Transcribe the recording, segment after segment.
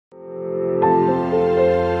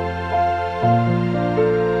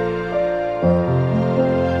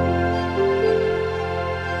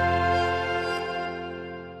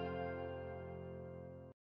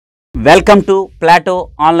Welcome to Plato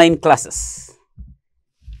online classes.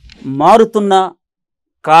 మారుతున్న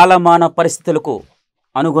కాలమాన పరిస్థితులకు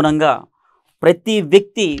అనుగుణంగా ప్రతి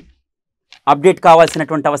వ్యక్తి అప్డేట్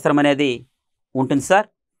కావాల్సినటువంటి అవసరం అనేది ఉంటుంది సార్.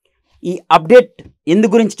 ఈ అప్డేట్ ఎందు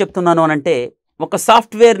గురించి చెప్తున్నాను అనంటే, ఒక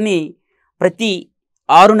సాఫ్ట్వేర్ని ప్రతి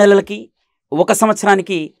 6 నెలలకి 1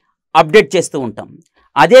 సంవత్సరానికి అప్డేట్ చేస్తూ ఉంటాం.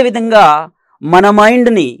 అదేవిధంగా మన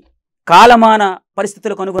మైండ్ని కాలమాన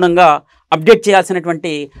పరిస్థితులకు అనుగుణంగా అప్డేట్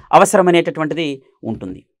చేయాల్సినటువంటి అవసరం అనేటటువంటిది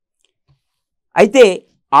ఉంటుంది. అయితే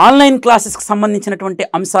ఆన్లైన్ క్లాసెస్కి సంబంధించినటువంటి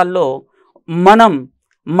అంశాల్లో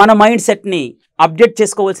మన మైండ్ సెట్ని అప్డేట్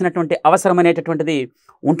చేసుకోవాల్సినటువంటి అవసరం అనేటటువంటిది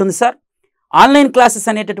ఉంటుంది సార్. ఆన్లైన్ క్లాసెస్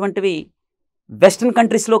అనేటటువంటివి వెస్ట్రన్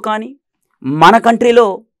కంట్రీస్లో కానీ, మన కంట్రీలో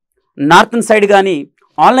నార్థన్ సైడ్ కానీ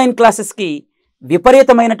ఆన్లైన్ క్లాసెస్కి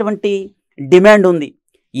విపరీతమైనటువంటి డిమాండ్ ఉంది.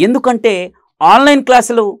 ఎందుకంటే ఆన్లైన్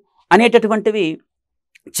క్లాసులు అనేటటువంటివి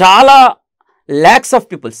చాలా lakhs of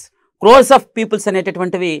peoples, crores of peoples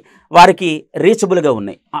అనేటటువంటివి వారికి రీచబుల్గా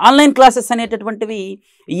ఉన్నాయి. ఆన్లైన్ క్లాసెస్ అనేటటువంటివి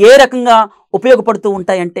ఏ రకంగా ఉపయోగపడుతూ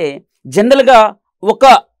ఉంటాయంటే, జనరల్గా ఒక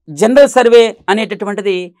జనరల్ సర్వే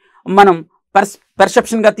అనేటటువంటిది మనం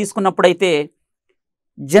పర్సెప్షన్గా తీసుకున్నప్పుడైతే,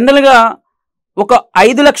 జనరల్గా ఒక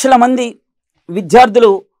 5 లక్షల మంది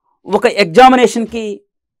విద్యార్థులు ఒక ఎగ్జామినేషన్కి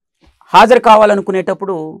హాజరు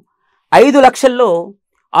కావాలనుకునేటప్పుడు 5 లక్షల్లో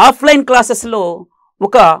ఆఫ్లైన్ క్లాసెస్లో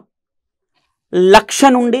ఒక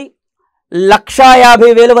 1,00,000 నుండి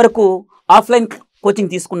 1,50,000 వరకు ఆఫ్లైన్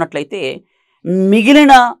కోచింగ్ తీసుకున్నట్లయితే,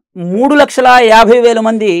 మిగిలిన 3,50,000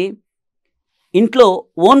 మంది ఇంట్లో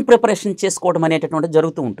ఓన్ ప్రిపరేషన్ చేసుకోవడం అనేటటువంటిది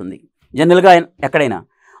జరుగుతూ ఉంటుంది జనరల్గా ఎక్కడైనా.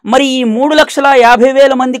 మరి ఈ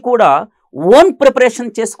 3,50,000 మంది కూడా ఓన్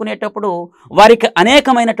ప్రిపరేషన్ చేసుకునేటప్పుడు వారికి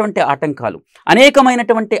అనేకమైనటువంటి ఆటంకాలు,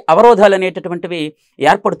 అనేకమైనటువంటి అవరోధాలు అనేటటువంటివి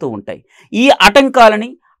ఏర్పడుతూ ఉంటాయి. ఈ ఆటంకాలని,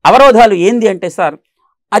 అవరోధాలు ఏంది అంటే సార్,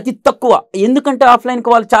 అతి తక్కువ. ఎందుకంటే ఆఫ్లైన్కి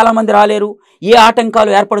వాళ్ళు చాలామంది రాలేరు. ఏ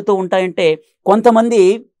ఆటంకాలు ఏర్పడుతూ ఉంటాయంటే, కొంతమంది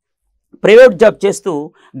ప్రైవేట్ జాబ్ చేస్తూ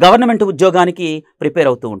గవర్నమెంట్ ఉద్యోగానికి ప్రిపేర్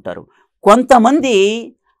అవుతూ ఉంటారు. కొంతమంది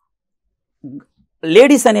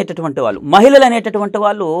లేడీస్ అనేటటువంటి వాళ్ళు, మహిళలు అనేటటువంటి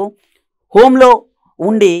వాళ్ళు హోమ్లో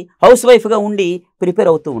ఉండి, హౌస్ వైఫ్గా ఉండి ప్రిపేర్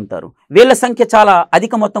అవుతూ ఉంటారు. వీళ్ళ సంఖ్య చాలా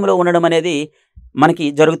అధిక మొత్తంలో ఉండడం అనేది మనకి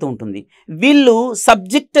జరుగుతూ ఉంటుంది. వీళ్ళు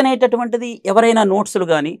సబ్జెక్ట్ అనేటటువంటిది ఎవరైనా నోట్స్లు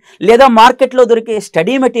కానీ, లేదా మార్కెట్లో దొరికే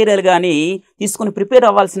స్టడీ మెటీరియల్ కానీ తీసుకుని ప్రిపేర్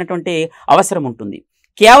అవ్వాల్సినటువంటి అవసరం ఉంటుంది.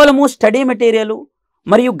 కేవలము స్టడీ మెటీరియల్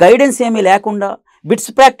మరియు గైడెన్స్ ఏమీ లేకుండా,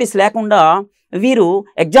 బిట్స్ ప్రాక్టీస్ లేకుండా వీరు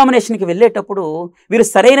ఎగ్జామినేషన్కి వెళ్ళేటప్పుడు వీరు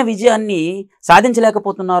సరైన విజయాన్ని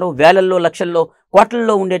సాధించలేకపోతున్నారు. వేలల్లో, లక్షల్లో,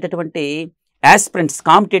 కోట్లలో ఉండేటటువంటి యాస్పిరెంట్స్,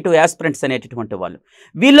 కాంపిటేటివ్ యాస్పిరెంట్స్ అనేటటువంటి వాళ్ళు,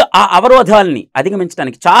 వీళ్ళు ఆ అవరోధాలని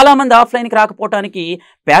అధిగమించడానికి, చాలామంది ఆఫ్లైన్కి రాకపోవడానికి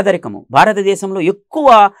పేదరికము. భారతదేశంలో ఎక్కువ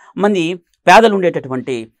మంది పేదలు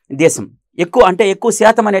ఉండేటటువంటి దేశం. ఎక్కువ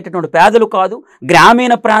శాతం అనేటటువంటి పేదలు కాదు,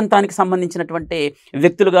 గ్రామీణ ప్రాంతానికి సంబంధించినటువంటి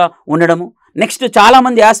వ్యక్తులుగా ఉండడము. నెక్స్ట్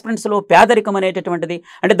చాలామంది యాస్పిరెంట్స్లో పేదరికం అనేటటువంటిది,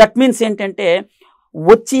 అంటే దట్ మీన్స్ ఏంటంటే,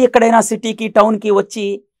 వచ్చి ఎక్కడైనా సిటీకి, టౌన్కి వచ్చి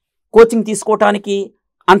కోచింగ్ తీసుకోవటానికి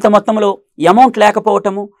అంత మొత్తంలో అమౌంట్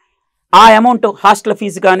లేకపోవటము, ఆ అమౌంట్ హాస్టల్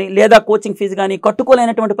ఫీజు కానీ, లేదా కోచింగ్ ఫీజు కానీ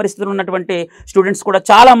కట్టుకోలేనటువంటి పరిస్థితులు ఉన్నటువంటి స్టూడెంట్స్ కూడా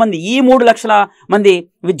చాలామంది, ఈ 3 లక్షల మంది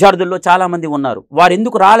విద్యార్థుల్లో చాలామంది ఉన్నారు. వారు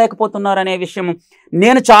ఎందుకు రాలేకపోతున్నారు అనే విషయం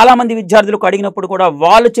నేను చాలామంది విద్యార్థులకు అడిగినప్పుడు కూడా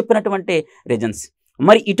వాళ్ళు చెప్పినటువంటి రీజన్స్.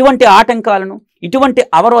 మరి ఇటువంటి ఆటంకాలను, ఇటువంటి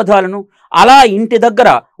అవరోధాలను అలా ఇంటి దగ్గర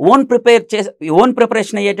ఓన్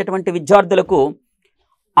ప్రిపరేషన్ అయ్యేటటువంటి విద్యార్థులకు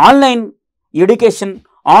online education,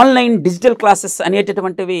 online digital classes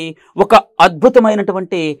అనేటటువంటివి ఒక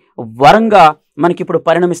అద్భుతమైనటువంటి వరంగా మనకి ఇప్పుడు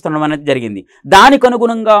పరిణమిస్తడం అనేది జరిగింది. దానికి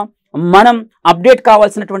అనుగుణంగా మనం అప్డేట్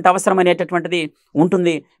కావాల్సినటువంటి అవసరం అనేటటువంటిది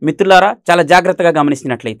ఉంటుంది. మిత్రులారా, చాలా జాగ్రత్తగా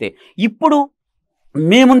గమనించినట్లయితే, ఇప్పుడు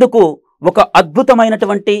మీ ముందుకు ఒక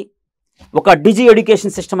అద్భుతమైనటువంటి ఒక డిజి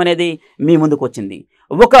ఎడ్యుకేషన్ సిస్టమ్ అనేది మీ ముందుకు వచ్చింది.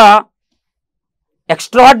 ఒక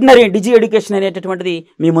ఎక్స్ట్రాడినరీ డిజి ఎడ్యుకేషన్ అనేటటువంటిది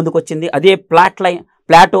మీ ముందుకు వచ్చింది. అదే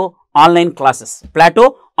Plato online classes. Plato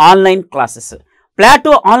online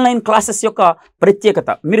classes యొక్క ప్రత్యేకత,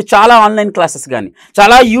 మీరు చాలా ఆన్లైన్ క్లాసెస్ కానీ,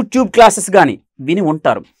 చాలా యూట్యూబ్ క్లాసెస్ కానీ విని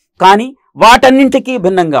ఉంటారు. కానీ వాటన్నింటికీ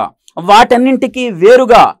భిన్నంగా, వాటన్నింటికీ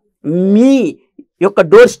వేరుగా మీ యొక్క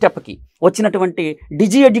డోర్ స్టెప్కి వచ్చినటువంటి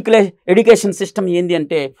డిజి ఎడ్యుకేషన్ సిస్టమ్ ఏంది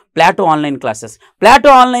అంటే Plato online classes. Plato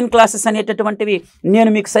online classes అనేటటువంటివి నేను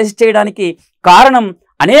మీకు సజెస్ట్ చేయడానికి కారణం,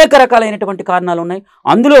 అనేక రకాలైనటువంటి కారణాలు ఉన్నాయి.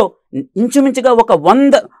 అందులో ఇంచుమించుగా ఒక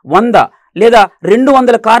 100 లేదా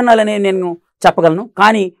 200 కారణాలనే నేను చెప్పగలను.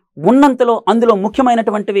 కానీ ఉన్నంతలో అందులో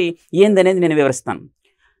ముఖ్యమైనటువంటివి ఏందనేది నేను వివరిస్తాను.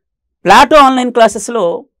 ప్లాటో ఆన్లైన్ క్లాసెస్లో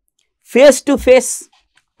face to face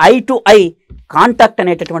I to eye contact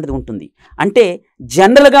అనేటటువంటిది ఉంటుంది. అంటే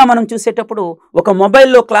జనరల్గా మనం చూసేటప్పుడు ఒక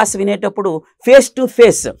మొబైల్లో క్లాస్ వినేటప్పుడు ఫేస్ టు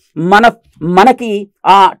ఫేస్ మనకి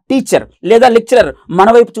ఆ టీచర్ లేదా లెక్చరర్ మన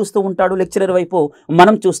వైపు చూస్తూ ఉంటాడు, లెక్చరర్ వైపు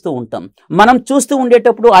మనం చూస్తూ ఉంటాం. మనం చూస్తూ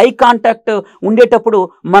ఉండేటప్పుడు ఐ కాంటాక్ట్ ఉండేటప్పుడు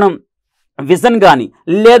మనం విజన్ కానీ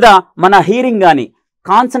లేదా మన హీరింగ్ కానీ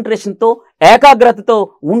కాన్సన్ట్రేషన్తో ఏకాగ్రతతో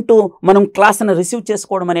ఉంటూ మనం క్లాస్ను రిసీవ్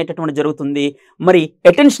చేసుకోవడం అనేటటువంటి జరుగుతుంది. మరి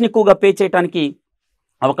అటెన్షన్ ఎక్కువగా పే చేయడానికి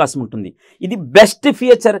అవకాశం ఉంటుంది. ఇది best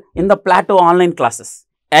feature in the Plato online classes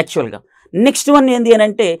యాక్చువల్గా. నెక్స్ట్ వన్ ఏంది అని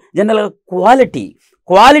అంటే జనరల్గా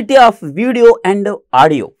quality of video and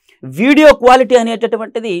audio. Video quality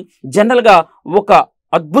అనేటటువంటిది జనరల్గా ఒక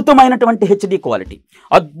అద్భుతమైనటువంటి హెచ్డి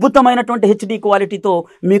క్వాలిటీతో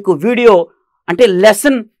మీకు వీడియో అంటే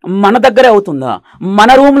లెసన్ మన దగ్గరే అవుతుందా, మన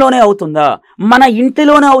రూమ్లోనే అవుతుందా, మన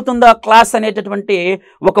ఇంటిలోనే అవుతుందా క్లాస్ అనేటటువంటి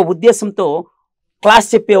ఒక ఉద్దేశంతో క్లాస్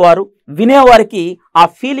చెప్పేవారు వినేవారికి ఆ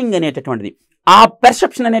ఫీలింగ్ అనేటటువంటిది, ఆ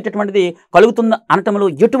పెర్సెప్షన్ అనేటటువంటిది కలుగుతుంది అనటంలో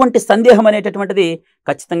ఎటువంటి సందేహం అనేటటువంటిది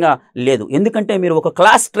ఖచ్చితంగా లేదు. ఎందుకంటే మీరు ఒక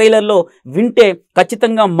క్లాస్ ట్రైలర్లో వింటే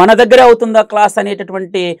ఖచ్చితంగా మన దగ్గరే అవుతుందా క్లాస్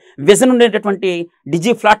అనేటటువంటి విజన్ ఉండేటటువంటి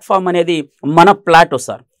డిజి ప్లాట్ఫామ్ అనేది మన ప్లాటో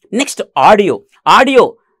సార్. నెక్స్ట్ ఆడియో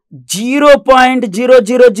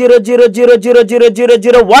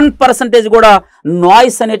 0.000000001% కూడా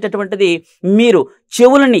నాయిస్ అనేటటువంటిది మీరు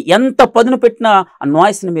చెవులని ఎంత పదును పెట్టినా ఆ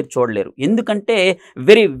నాయిస్ని మీరు చూడలేరు. ఎందుకంటే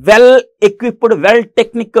very well equipped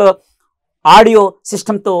technique audio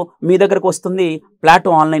సిస్టంతో మీ దగ్గరకు వస్తుంది ప్లాటో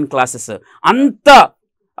ఆన్లైన్ క్లాసెస్. అంత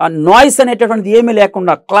నాయిస్ అనేటటువంటిది ఏమీ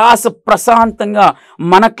లేకుండా క్లాస్ ప్రశాంతంగా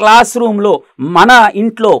మన క్లాస్ రూమ్లో, మన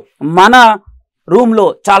ఇంట్లో, మన రూమ్లో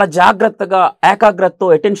చాలా జాగ్రత్తగా ఏకాగ్రతతో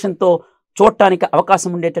అటెన్షన్తో చూడటానికి అవకాశం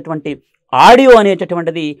ఉండేటటువంటి ఆడియో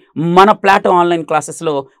అనేటటువంటిది మన ప్లాటో ఆన్లైన్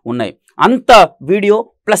క్లాసెస్లో ఉన్నాయి. అంత వీడియో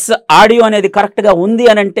ప్లస్ ఆడియో అనేది కరెక్ట్గా ఉంది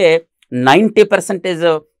అని అంటే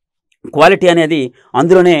 90% క్వాలిటీ అనేది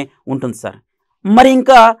అందులోనే ఉంటుంది సార్. మరి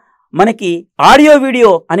ఇంకా మనకి ఆడియో వీడియో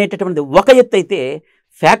అనేటటువంటిది ఒక ఎత్తు అయితే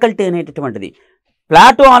ఫ్యాకల్టీ అనేటటువంటిది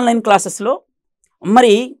ప్లాటో ఆన్లైన్ క్లాసెస్లో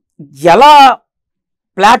మరి ఎలా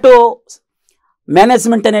ప్లాటో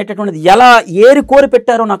మేనేజ్మెంట్ అనేటటువంటిది ఎలా కోరి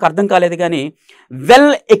పెట్టారో నాకు అర్థం కాలేదు. కానీ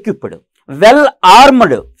well equipped, well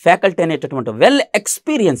armed faculty అనేటటువంటి, well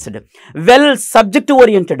experienced, well subject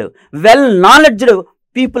oriented, well knowledged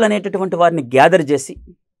people అనేటటువంటి వారిని గ్యాదర్ చేసి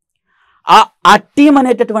ఆ టీం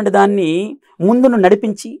అనేటటువంటి దాన్ని ముందును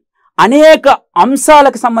నడిపించి అనేక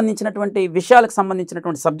అంశాలకు సంబంధించినటువంటి విషయాలకు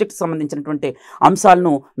సంబంధించినటువంటి సబ్జెక్ట్కి సంబంధించినటువంటి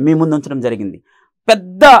అంశాలను మీ ముందు ఉంచడం జరిగింది.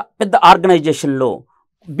 పెద్ద పెద్ద ఆర్గనైజేషన్లో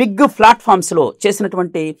బిగ్ ప్లాట్ఫామ్స్లో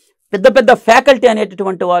చేసినటువంటి పెద్ద ఫ్యాకల్టీ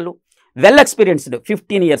అనేటటువంటి వాళ్ళు well experienced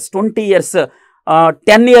 15 years 20 years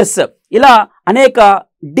 10 years ఇలా అనేక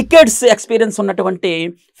డికేడ్స్ ఎక్స్పీరియన్స్ ఉన్నటువంటి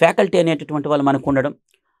ఫ్యాకల్టీ అనేటటువంటి వాళ్ళు మనకు ఉండడం,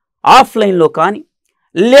 ఆఫ్లైన్లో కానీ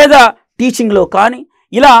లేదా టీచింగ్లో కానీ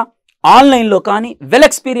ఇలా ఆన్లైన్లో కానీ వెల్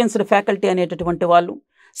ఎక్స్పీరియన్స్డ్ ఫ్యాకల్టీ అనేటటువంటి వాళ్ళు,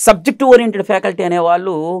 సబ్జెక్ట్ ఓరియంటెడ్ ఫ్యాకల్టీ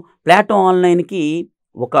అనేవాళ్ళు ప్లాటో ఆన్లైన్కి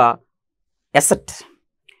ఒక ఎసెట్.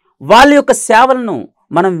 వాళ్ళ యొక్క సేవలను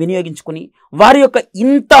మనం వినియోగించుకుని వారి యొక్క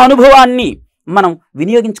ఇంత అనుభవాన్ని మనం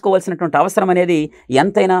వినియోగించుకోవాల్సినటువంటి అవసరం అనేది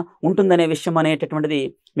ఎంతైనా ఉంటుందనే విషయం అనేటటువంటిది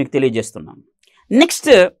మీకు తెలియజేస్తున్నాం. నెక్స్ట్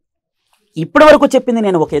ఇప్పటి వరకు చెప్పింది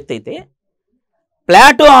నేను ఒక ఎత్తు అయితే,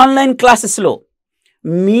 ప్లాటో ఆన్లైన్ క్లాసెస్లో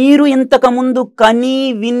మీరు ఇంతకుముందు కని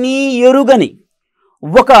విని ఎరుగని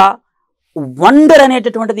ఒక వండర్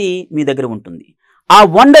అనేటటువంటిది మీ దగ్గర ఉంటుంది. ఆ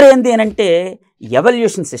వండర్ ఏంటి అని అంటే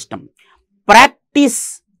ఎవాల్యుయేషన్ సిస్టమ్, ప్రాక్టీస్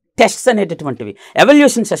టెస్ట్స్ అనేటటువంటివి.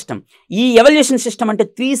 ఎవాల్యుయేషన్ సిస్టమ్, ఈ ఎవాల్యుయేషన్ సిస్టమ్ అంటే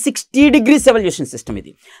 360 degrees ఎవాల్యుయేషన్ సిస్టమ్.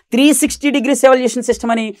 ఇది 360 degrees ఎవాల్యుయేషన్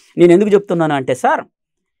సిస్టమ్ అని నేను ఎందుకు చెప్తున్నాను అంటే సార్,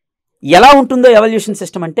 ఎలా ఉంటుందో ఎవాల్యుయేషన్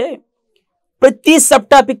సిస్టమ్ అంటే ప్రతి సబ్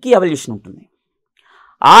టాపిక్కి ఎవాల్యుయేషన్ ఉంటుంది.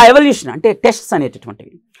 ఆ ఎవాల్యుయేషన్ అంటే టెస్ట్స్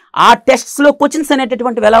అనేటటువంటివి. ఆ టెస్ట్స్లో క్వశ్చన్స్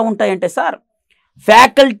అనేటటువంటివి ఎలా ఉంటాయంటే సార్,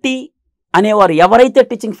 ఫ్యాకల్టీ అనేవారు ఎవరైతే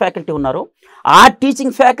టీచింగ్ ఫ్యాకల్టీ ఉన్నారో ఆ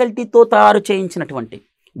టీచింగ్ ఫ్యాకల్టీతో తయారు చేయించినటువంటి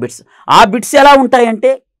బిట్స్, ఆ బిట్స్ ఎలా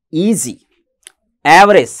ఉంటాయంటే ఈజీ,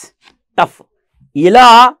 యావరేజ్, టఫ్ ఇలా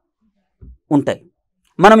ఉంటాయి.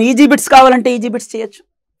 మనం ఈజీ బిట్స్ కావాలంటే ఈజీ బిట్స్ చేయొచ్చు,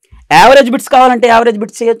 యావరేజ్ బిట్స్ కావాలంటే యావరేజ్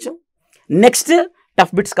బిట్స్ చేయొచ్చు, నెక్స్ట్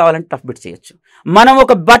టఫ్ బిట్స్ కావాలంటే టఫ్ బిట్స్ చేయొచ్చు. మనం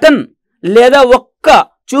ఒక బటన్ లేదా ఒక్క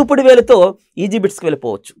చూపుడు వేలుతో ఈజీ బిట్స్కి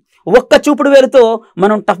వెళ్ళిపోవచ్చు, ఒక్క చూపుడు వేలుతో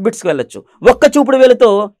మనం టఫ్ బిట్స్కి వెళ్ళొచ్చు, ఒక్క చూపుడు వేలుతో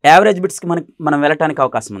యావరేజ్ బిట్స్కి మనం వెళ్ళటానికి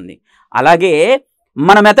అవకాశం ఉంది. అలాగే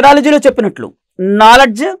మన మెథడాలజీలో చెప్పినట్లు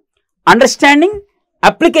knowledge, understanding,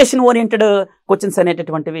 application oriented questions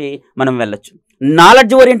అనేటటువంటివి మనం వెళ్ళొచ్చు.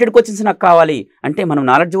 నాలెడ్జ్ ఓరియంటెడ్ క్వశ్చన్స్ నాకు కావాలి అంటే మనం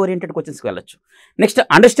నాలెడ్జ్ ఓరియంటెడ్ క్వశ్చన్స్కి వెళ్ళొచ్చు. నెక్స్ట్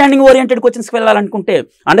అండర్స్టాండింగ్ ఓరియంటెడ్ క్వశ్చన్స్కి వెళ్ళాలనుకుంటే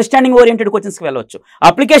అండర్స్టాండింగ్ ఓరియంటెడ్ క్వశ్చన్స్కి వెళ్ళవచ్చు.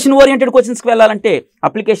 అప్లికేషన్ ఓరియంటెడ్ క్వశ్చన్స్కి వెళ్ళాలంటే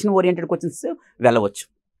అప్లికేషన్ ఓరియంటెడ్ క్వశ్చన్స్ వెళ్ళవచ్చు.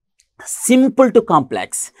 Simple to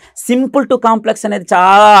complex. Simple to complex అనేది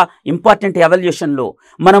చాలా ఇంపార్టెంట్ ఎవాల్యుయేషన్లో.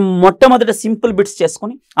 మనం మొట్టమొదట సింపుల్ బిట్స్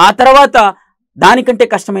చేసుకొని ఆ తర్వాత దానికంటే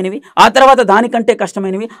కష్టమైనవి, ఆ తర్వాత దానికంటే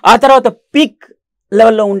కష్టమైనవి, ఆ తర్వాత పీక్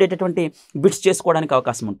లెవెల్లో ఉండేటటువంటి బిట్స్ చేసుకోవడానికి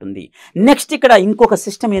అవకాశం ఉంటుంది. నెక్స్ట్ ఇక్కడ ఇంకొక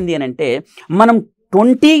సిస్టమ్ ఏంది అని అంటే, మనం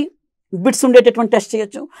 20 బిట్స్ ఉండేటటువంటి టెస్ట్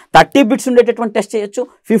చేయొచ్చు, 30 బిట్స్ ఉండేటటువంటి టెస్ట్ చేయొచ్చు,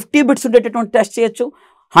 50 బిట్స్ ఉండేటటువంటి టెస్ట్ చేయొచ్చు,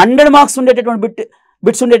 100 మార్క్స్ ఉండేటటువంటి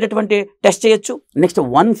బిట్స్ ఉండేటటువంటి టెస్ట్ చేయొచ్చు. నెక్స్ట్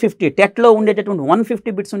 150 టెట్లో ఉండేటటువంటి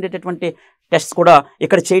 150 బిట్స్ ఉండేటటువంటి టెస్ట్ కూడా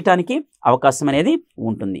ఇక్కడ చేయటానికి అవకాశం అనేది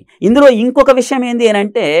ఉంటుంది. ఇందులో ఇంకొక విషయం ఏంది అని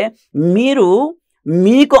అంటే, మీరు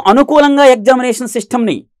మీకు అనుకూలంగా ఎగ్జామినేషన్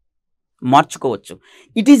సిస్టమ్ని మార్చుకోవచ్చు.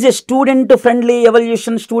 It is a student friendly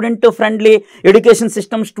evolution, student friendly education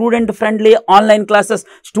system, student friendly online classes,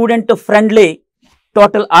 student friendly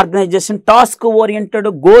total organisation, task oriented,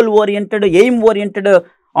 goal oriented, aim oriented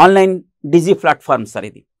online Digi platform sir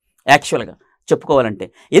ఇది యాక్చువల్గా చెప్పుకోవాలంటే.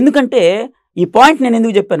 ఎందుకంటే ఈ పాయింట్ నేను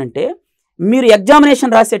ఎందుకు చెప్పానంటే, మీరు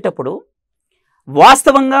ఎగ్జామినేషన్ రాసేటప్పుడు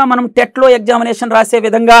వాస్తవంగా మనం టెట్లో ఎగ్జామినేషన్ రాసే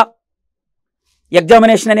విధంగా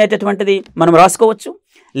ఎగ్జామినేషన్ అనేటటువంటిది మనం రాసుకోవచ్చు.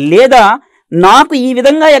 లేదా నాకు ఈ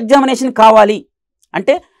విధంగా ఎగ్జామినేషన్ కావాలి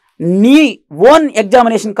అంటే నీ ఓన్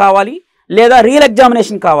ఎగ్జామినేషన్ కావాలి, లేదా రియల్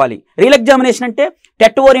ఎగ్జామినేషన్ కావాలి. రియల్ ఎగ్జామినేషన్ అంటే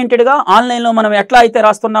టెట్ ఓరియంటెడ్గా ఆన్లైన్లో మనం ఎట్లా అయితే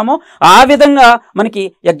రాస్తున్నామో ఆ విధంగా మనకి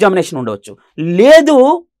ఎగ్జామినేషన్ ఉండవచ్చు. లేదు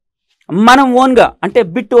మనం ఓన్గా అంటే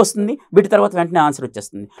బిట్ వస్తుంది, బిట్ తర్వాత వెంటనే ఆన్సర్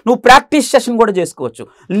వచ్చేస్తుంది, నువ్వు ప్రాక్టీస్ సెషన్ కూడా చేసుకోవచ్చు.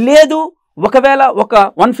 లేదు ఒకవేళ ఒక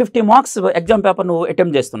 150 మార్క్స్ ఎగ్జామ్ పేపర్ నువ్వు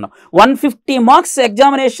అటెంప్ట్ చేస్తున్నావు, 150 మార్క్స్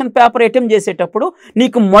ఎగ్జామినేషన్ పేపర్ అటెంప్ట్ చేసేటప్పుడు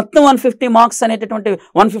నీకు మొత్తం 150 మార్క్స్ అనేటటువంటి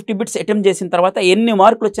 150 బిట్స్ అటెంప్ట్ చేసిన తర్వాత ఎన్ని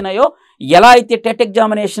మార్కులు వచ్చినాయో, ఎలా అయితే టెట్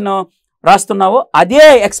ఎగ్జామినేషన్ రాస్తున్నావో అదే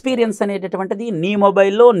ఎక్స్పీరియన్స్ అనేటటువంటిది నీ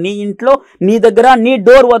మొబైల్లో, నీ ఇంట్లో, నీ దగ్గర, నీ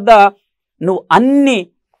డోర్ వద్ద నువ్వు అన్ని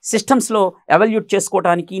సిస్టమ్స్లో ఎవాల్యూట్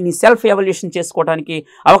చేసుకోవడానికి, నీ సెల్ఫ్ ఎవాల్యూషన్ చేసుకోవడానికి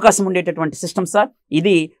అవకాశం ఉండేటటువంటి సిస్టమ్ సార్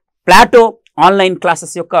ఇది ప్లాటో ఆన్లైన్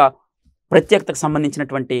క్లాసెస్ యొక్క ప్రత్యేకతకు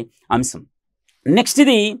సంబంధించినటువంటి అంశం. నెక్స్ట్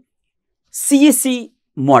ఇది సిఎస్సి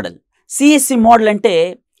మోడల్. సిఎస్సి మోడల్ అంటే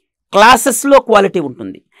క్లాసెస్లో క్వాలిటీ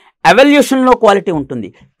ఉంటుంది, ఎవాల్యూషన్లో క్వాలిటీ ఉంటుంది,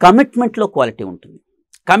 కమిట్మెంట్లో క్వాలిటీ ఉంటుంది.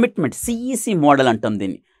 కమిట్మెంట్ సిఈసి మోడల్ అంటాం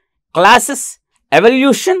దీన్ని. క్లాసెస్,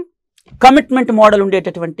 ఎవల్యూషన్, కమిట్మెంట్ మోడల్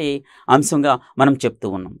ఉండేటటువంటి అంశంగా మనం చెప్తూ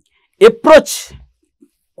ఉన్నాం. అప్రోచ్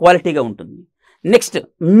క్వాలిటీగా ఉంటుంది. నెక్స్ట్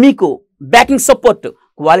మీకు బ్యాకింగ్ సపోర్ట్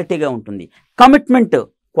క్వాలిటీగా ఉంటుంది, కమిట్మెంట్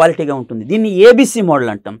క్వాలిటీగా ఉంటుంది. దీన్ని ఏబిసి మోడల్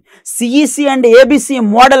అంటాం. CEC and ABC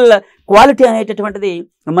model quality అనేటటువంటిది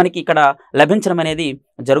మనకి ఇక్కడ లభించడం అనేది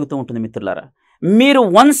జరుగుతూ ఉంటుంది మిత్రులారా. మీరు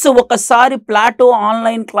ఒకసారి ప్లాటో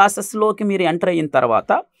ఆన్లైన్ క్లాసెస్లోకి మీరు ఎంటర్ అయిన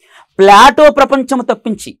తర్వాత ప్లాటో ప్రపంచం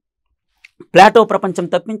తప్పించి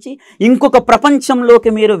ఇంకొక ప్రపంచంలోకి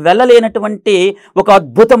మీరు వెళ్ళలేనటువంటి ఒక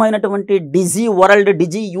అద్భుతమైనటువంటి డిజీ వరల్డ్,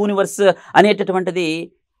 డిజీ యూనివర్స్ అనేటటువంటిది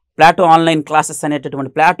ప్లాటో ఆన్లైన్ క్లాసెస్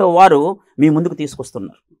అనేటటువంటి ప్లాటో వారు మీ ముందుకు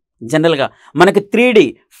తీసుకొస్తున్నారు. జనరల్గా మనకి 3D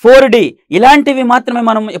 4D ఇలాంటివి మాత్రమే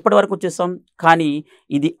మనం ఎప్పటివరకు చూసాం, కానీ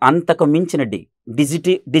ఇది అంతకు మించిన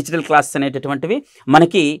డిజిటల్ క్లాసెస్ అనేటటువంటివి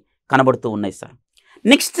మనకి కనబడుతూ ఉన్నాయి సార్.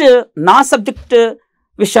 నెక్స్ట్ నా సబ్జెక్ట్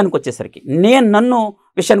విషయానికి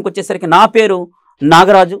వచ్చేసరికి నా పేరు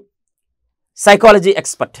నాగరాజు, సైకాలజీ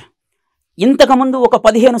ఎక్స్పర్ట్. ఇంతకుముందు ఒక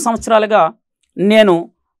 15 సంవత్సరాలుగా నేను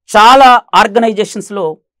చాలా ఆర్గనైజేషన్స్లో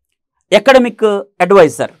అకాడమిక్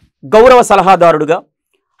అడ్వైజర్, గౌరవ సలహాదారుడుగా,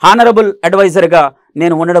 హానరబుల్ అడ్వైజర్గా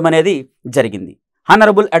నేను ఉండడం అనేది జరిగింది.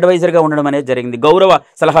 గౌరవ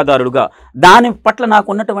సలహాదారుడుగా. దాని పట్ల నాకు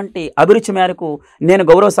ఉన్నటువంటి అభిరుచి మేరకు నేను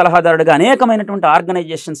గౌరవ సలహాదారుడుగా అనేకమైనటువంటి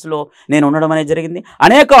ఆర్గనైజేషన్స్లో నేను ఉండడం అనేది జరిగింది.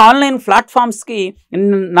 అనేక ఆన్లైన్ ప్లాట్ఫామ్స్కి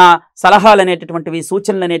నా సలహాలు అనేటటువంటివి,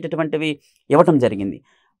 సూచనలు అనేటటువంటివి ఇవ్వటం జరిగింది.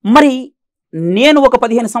 మరి నేను ఒక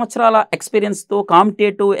 15 సంవత్సరాల ఎక్స్పీరియన్స్తో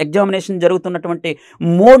కాంపిటేటివ్ ఎగ్జామినేషన్ జరుగుతున్నటువంటి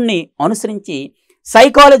మోడ్ని అనుసరించి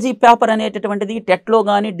సైకాలజీ పేపర్ అనేటటువంటిది టెట్లో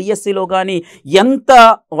కానీ డిఎస్సిలో కానీ ఎంత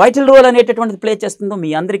వైటల్ రోల్ అనేటటువంటిది ప్లే చేస్తుందో మీ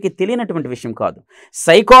అందరికీ తెలియనటువంటి విషయం కాదు.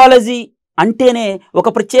 సైకాలజీ అంటేనే ఒక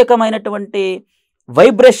ప్రత్యేకమైనటువంటి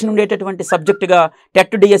వైబ్రేషన్ ఉండేటటువంటి సబ్జెక్టుగా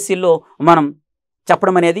టెట్ డిఎస్సిలో మనం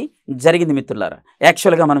చెప్పడం అనేది జరిగింది మిత్రులారా,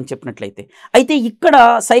 యాక్చువల్గా మనం చెప్పినట్లయితే. అయితే ఇక్కడ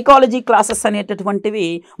సైకాలజీ క్లాసెస్ అనేటటువంటివి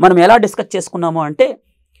మనం ఎలా డిస్కస్ చేసుకున్నాము అంటే,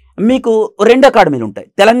 మీకు 2 అకాడమీలు ఉంటాయి.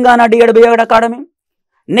 Telangana D.ED academy,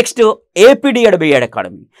 next AP D.ED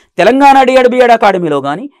academy. Telangana D.ED అకాడమీలో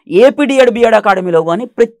కానీ AP D.ED అకాడమీలో కానీ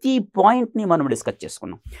ప్రతి పాయింట్ని మనం డిస్కస్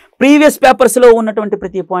చేసుకున్నాం. ప్రీవియస్ పేపర్స్లో ఉన్నటువంటి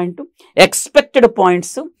ప్రతి పాయింట్, ఎక్స్పెక్టెడ్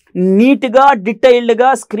పాయింట్స్ నీట్గా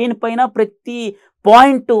డీటెయిల్డ్గా స్క్రీన్ పైన ప్రతి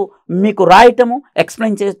పాయింట్ మీకు రాయటము,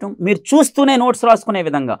 ఎక్స్ప్లెయిన్ చేయటం, మీరు చూస్తూనే నోట్స్ రాసుకునే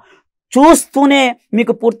విధంగా, చూస్తూనే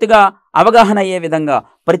మీకు పూర్తిగా అవగాహన అయ్యే విధంగా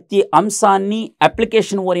ప్రతి అంశాన్ని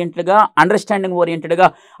అప్లికేషన్ ఓరియంటెడ్గా, అండర్స్టాండింగ్ ఓరియంటెడ్గా,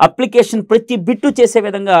 అప్లికేషన్ ప్రతి బిట్టు చేసే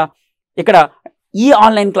విధంగా ఇక్కడ ఈ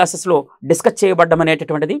ఆన్లైన్ క్లాసెస్లో డిస్కస్ చేయబడ్డం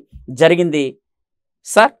అనేటటువంటిది జరిగింది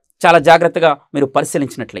సార్. చాలా జాగ్రత్తగా మీరు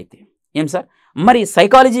పరిశీలించినట్లయితే ఏం సార్, మరి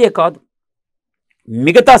సైకాలజీయే కాదు,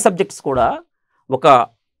 మిగతా సబ్జెక్ట్స్ కూడా ఒక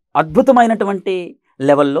అద్భుతమైనటువంటి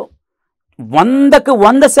లెవెల్లో 100కు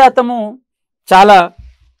 100% చాలా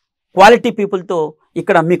క్వాలిటీ పీపుల్తో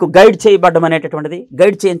ఇక్కడ మీకు గైడ్ చేయించడం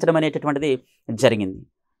అనేటటువంటిది జరిగింది.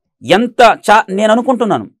 నేను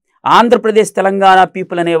అనుకుంటున్నాను ఆంధ్రప్రదేశ్ తెలంగాణ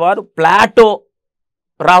పీపుల్ అనేవారు ప్లాటో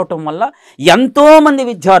రావటం వల్ల ఎంతోమంది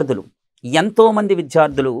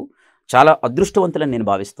విద్యార్థులు చాలా అదృష్టవంతులని నేను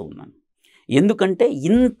భావిస్తూ ఉన్నాను. ఎందుకంటే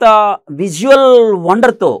ఇంత విజువల్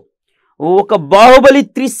వండర్తో ఒక బాహుబలి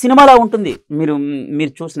 3 సినిమాలా ఉంటుంది.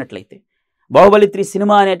 మీరు చూసినట్లయితే బాహుబలి 3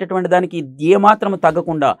 సినిమా అనేటటువంటి దానికి ఏమాత్రం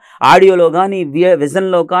తగ్గకుండా ఆడియోలో కానీ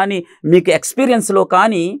విజన్లో కానీ మీకు ఎక్స్పీరియన్స్లో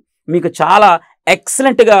కానీ మీకు చాలా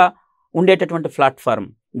ఎక్సలెంట్గా ఉండేటటువంటి ప్లాట్ఫామ్.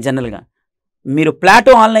 జనరల్గా మీరు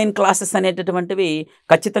ప్లాటో ఆన్లైన్ క్లాసెస్ అనేటటువంటివి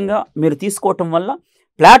ఖచ్చితంగా మీరు తీసుకోవటం వల్ల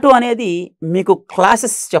ప్లాటో అనేది మీకు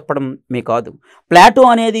క్లాసెస్ చెప్పడమే కాదు, ప్లాటో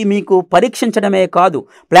అనేది మీకు పరీక్షించడమే కాదు,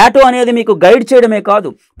 ప్లాటో అనేది మీకు గైడ్ చేయడమే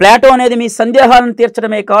కాదు, ప్లాటో అనేది మీ సందేహాలను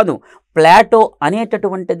తీర్చడమే కాదు, ప్లాటో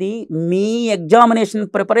అనేటటువంటిది మీ ఎగ్జామినేషన్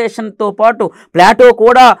ప్రిపరేషన్తో పాటు ప్లాటో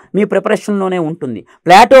కూడా మీ ప్రిపరేషన్లోనే ఉంటుంది.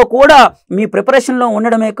 ప్లాటో కూడా మీ ప్రిపరేషన్లో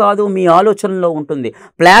ఉండడమే కాదు, మీ ఆలోచనలో ఉంటుంది.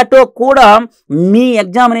 ప్లాటో కూడా మీ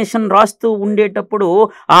ఎగ్జామినేషన్ రాస్తూ ఉండేటప్పుడు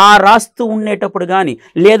కానీ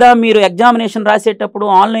లేదా మీరు ఎగ్జామినేషన్ రాసేటప్పుడు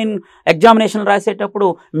ఆన్లైన్ ఎగ్జామినేషన్ రాసేటప్పుడు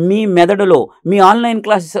మీ మెదడులో మీ ఆన్లైన్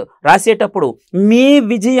క్లాసెస్ రాసేటప్పుడు మీ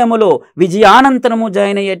విజయానంతరము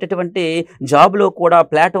జాయిన్ అయ్యేటటువంటి జాబ్లో కూడా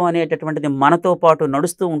ప్లాటో అనేటటువంటిది మనతో పాటు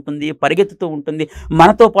నడుస్తూ ఉంటుంది, పరిగెత్తుతూ ఉంటుంది,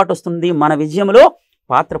 మనతో పాటు వస్తుంది, మన విజయంలో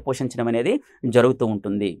పాత్ర పోషించడం అనేది జరుగుతూ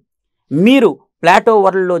ఉంటుంది. మీరు ప్లాటో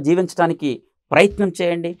వరల్డ్లో జీవించడానికి ప్రయత్నం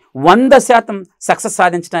చేయండి. 100% సక్సెస్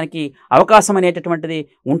సాధించడానికి అవకాశం అనేటటువంటిది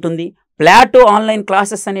ఉంటుంది. ప్లాటో ఆన్లైన్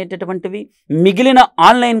క్లాసెస్ అనేటటువంటివి మిగిలిన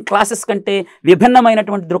ఆన్లైన్ క్లాసెస్ కంటే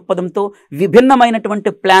విభిన్నమైనటువంటి దృక్పథంతో,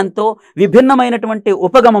 విభిన్నమైనటువంటి ప్లాన్తో, విభిన్నమైనటువంటి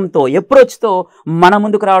ఉపగమంతో, అప్రోచ్తో మన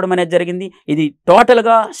ముందుకు రావడం అనేది జరిగింది. ఇది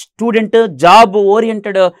టోటల్గా స్టూడెంట్ జాబ్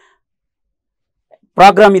ఓరియంటెడ్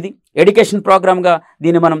ప్రోగ్రామ్, ఇది ఎడ్యుకేషన్ ప్రోగ్రామ్గా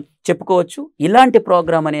దీన్ని మనం చెప్పుకోవచ్చు. ఇలాంటి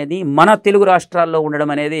ప్రోగ్రామ్ అనేది మన తెలుగు రాష్ట్రాల్లో ఉండడం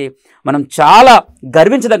అనేది మనం చాలా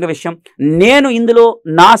గర్వించదగ్గ విషయం. నేను ఇందులో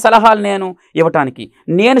నా సలహాలు నేను ఇవ్వటానికి,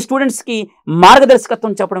 నేను స్టూడెంట్స్కి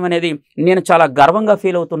మార్గదర్శకత్వం చెప్పడం అనేది నేను చాలా గర్వంగా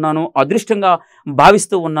ఫీల్ అవుతున్నాను, అదృష్టంగా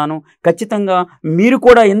భావిస్తూ ఉన్నాను. ఖచ్చితంగా మీరు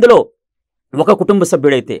కూడా ఇందులో ఒక కుటుంబ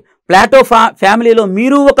సభ్యుడైతే, ప్లాటో ఫ్యామిలీలో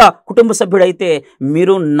మీరు ఒక కుటుంబ సభ్యుడైతే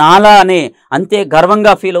మీరు నాలానే అంతే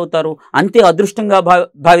గర్వంగా ఫీల్ అవుతారు, అంతే అదృష్టంగా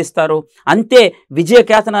భావిస్తారు, అంతే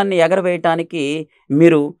విజయకేతనాన్ని ఎగరవేయటానికి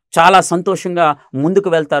మీరు చాలా సంతోషంగా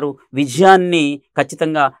ముందుకు వెళ్తారు, విజయాన్ని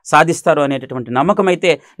ఖచ్చితంగా సాధిస్తారు అనేటటువంటి నమ్మకం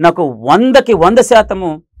అయితే నాకు 100కి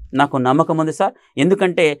 100% నాకు నమ్మకం ఉంది సార్.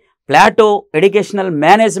 ఎందుకంటే ప్లాటో ఎడ్యుకేషనల్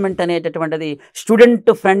మేనేజ్మెంట్ అనేటటువంటిది student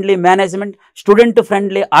friendly management, student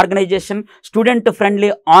friendly organisation, student friendly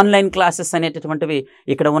online classes అనేటటువంటివి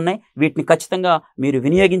ఇక్కడ ఉన్నాయి. వీటిని ఖచ్చితంగా మీరు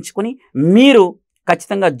వినియోగించుకొని మీరు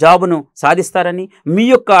ఖచ్చితంగా జాబును సాధిస్తారని, మీ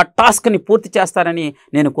యొక్క టాస్క్ని పూర్తి చేస్తారని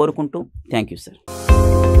నేను కోరుకుంటూ థ్యాంక్ యూ సార్.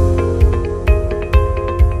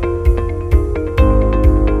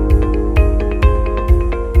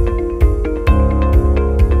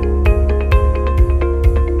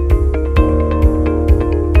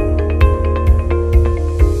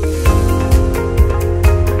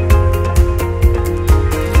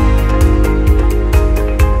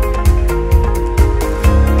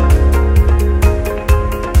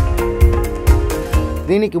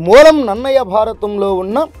 దీనికి మూలం నన్నయ్య భారతంలో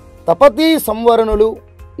ఉన్న తపతీ సంవరణులు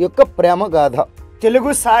యొక్క ప్రేమ గాథ.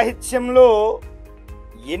 తెలుగు సాహిత్యంలో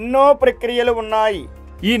ఎన్నో ప్రక్రియలు ఉన్నాయి.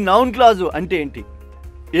 ఈ నౌన్ క్లాజు అంటే ఏంటి?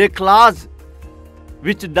 ఏ clause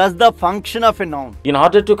which does the function of a noun in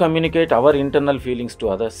order to communicate our internal feelings to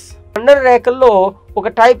others. Under రేఖల్లో ఒక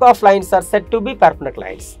type of lines are set to be permanent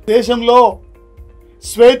lines. దేశంలో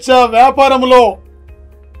స్వేచ్ఛ వ్యాపారంలో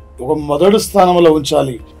ఒక మొదటి స్థానంలో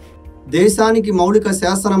ఉంచాలి. దేశానికి మౌలిక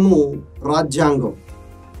శాసనము రాజ్యాంగం.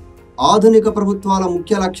 ఆధునిక ప్రభుత్వాల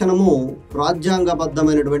ముఖ్య లక్షణము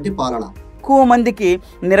రాజ్యాంగబద్ధమైనటువంటి పాలన. ఎక్కువ మందికి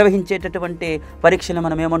నిర్వహించేటటువంటి పరీక్షలు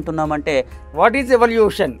మనం ఏమంటున్నామంటే వాట్ ఈజ్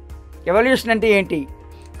ఎవల్యూషన్? ఎవల్యూషన్ అంటే ఏంటి?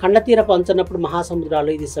 ఖండతీర పంచనప్పుడు మహాసముద్రాలు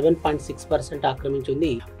ఇది 7.6% ఆక్రమించింది.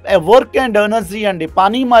 వర్క్ అండ్ ఎనర్జీ అండి,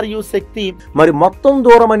 పని మరియు శక్తి. మరి మొత్తం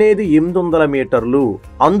దూరం అనేది 800 మీటర్లు,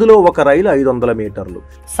 అందులో ఒక రైలు 500 మీటర్లు.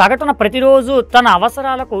 సగటున ప్రతిరోజు తన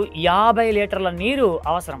అవసరాలకు 50 లీటర్ల నీరు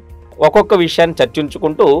అవసరం. ఒక్కొక్క విషయాన్ని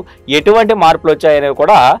చర్చించుకుంటూ ఎటువంటి మార్పులు వచ్చాయనేవి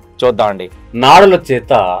కూడా చూద్దామండి. నాడుల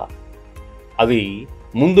చేత అవి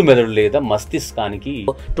ముందు మెదడు లేదా మస్తిష్కానికి.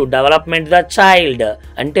 టు డెవలప్మెంట్ ద చైల్డ్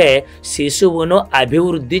అంటే శిశువును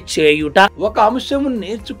అభివృద్ధి చేయుట. ఒక అంశము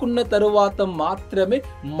నేర్చుకున్న తరువాత మాత్రమే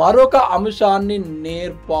మరొక అంశాన్ని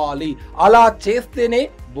నేర్పాలి. అలా చేస్తేనే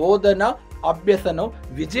బోధన అభ్యసనం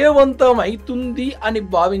విజయవంతం అవుతుంది అని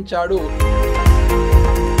భావించాడు.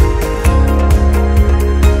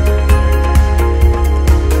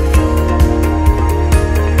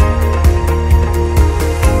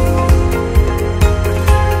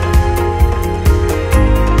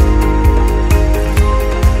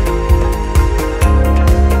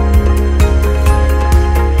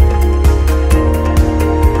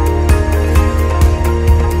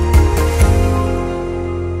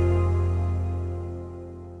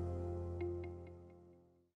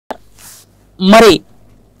 మరి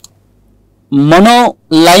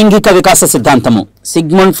మనోలైంగిక వికాస సిద్ధాంతము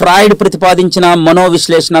సిగ్మండ్ ఫ్రాయిడ్ ప్రతిపాదించిన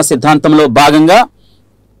మనోవిశ్లేషణ సిద్ధాంతంలో భాగంగా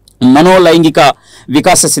మనోలైంగిక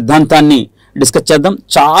వికాస సిద్ధాంతాన్ని డిస్కస్ చేద్దాం.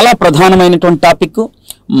 చాలా ప్రధానమైనటువంటి టాపిక్.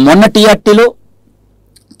 మొన్న టీఆర్టీలో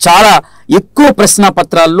చాలా ఎక్కువ ప్రశ్న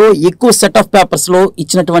పత్రాల్లో ఎక్కువ సెట్ ఆఫ్ పేపర్స్లో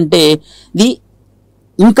ఇచ్చినటువంటిది.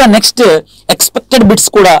 ఇంకా నెక్స్ట్ ఎక్స్పెక్టెడ్ బిట్స్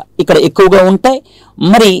కూడా ఇక్కడ ఎక్కువగా ఉంటాయి.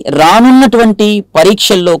 మరి రానున్నటువంటి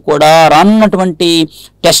పరీక్షల్లో కూడా రానున్నటువంటి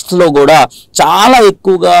టెస్ట్లో కూడా చాలా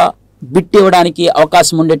ఎక్కువగా బిట్ ఇవ్వడానికి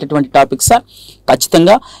అవకాశం ఉండేటటువంటి టాపిక్ సార్.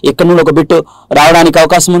 ఖచ్చితంగా ఇక్కడ నుండి ఒక బిట్ రావడానికి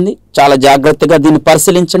అవకాశం ఉంది. చాలా జాగ్రత్తగా దీన్ని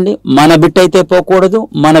పరిశీలించండి. మన బిట్ అయితే పోకూడదు,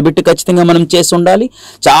 మన బిట్ ఖచ్చితంగా మనం చేసి ఉండాలి.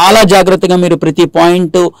 చాలా జాగ్రత్తగా మీరు ప్రతి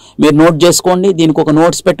పాయింట్ మీరు నోట్ చేసుకోండి. దీనికి ఒక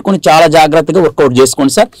నోట్స్ పెట్టుకొని చాలా జాగ్రత్తగా వర్కౌట్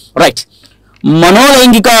చేసుకోండి సార్. రైట్.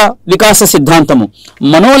 మనోలైంగిక వికాస సిద్ధాంతము.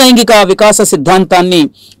 మనోలైంగిక వికాస సిద్ధాంతాన్ని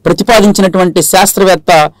ప్రతిపాదించినటువంటి శాస్త్రవేత్త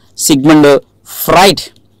సిగ్మండ్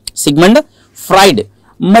ఫ్రాయిడ్.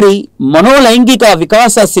 మరి మనోలైంగిక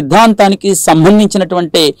వికాస సిద్ధాంతానికి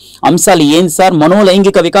సంబంధించినటువంటి అంశాలు ఏంటి సార్?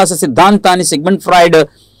 మనోలైంగిక వికాస సిద్ధాంతాన్ని సిగ్మండ్ ఫ్రాయిడ్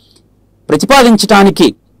ప్రతిపాదించడానికి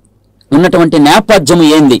ఉన్నటువంటి నేపథ్యం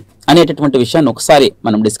ఏంది అనేటటువంటి విషయాన్ని ఒకసారి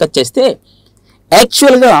మనం డిస్కస్ చేస్తే,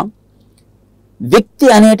 యాక్చువల్గా వ్యక్తి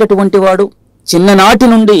అనేటటువంటి వాడు చిన్ననాటి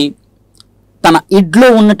నుండి తన ఇడ్లో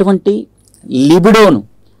ఉన్నటువంటి లిబిడోను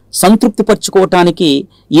సంతృప్తిపరచుకోవటానికి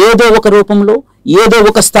ఏదో ఒక రూపంలో ఏదో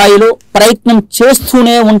ఒక స్థాయిలో ప్రయత్నం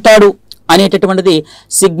చేస్తూనే ఉంటాడు అనేటటువంటిది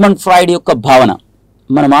సిగ్మండ్ ఫ్రాయిడ్ యొక్క భావన.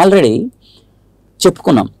 మనం ఆల్రెడీ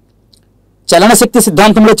చెప్పుకున్నాం. చలనశక్తి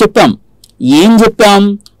సిద్ధాంతంలో చెప్పాం. ఏం చెప్పాం?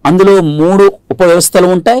 అందులో 3 ఉపవ్యవస్థలు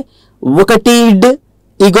ఉంటాయి. ఒకటి ఇడ్,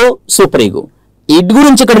 ఈగో, సూపర్ ఈగో. ఇడ్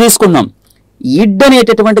గురించి ఇక్కడ తీసుకున్నాం. ఇడ్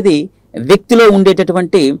అనేటటువంటిది వ్యక్తిలో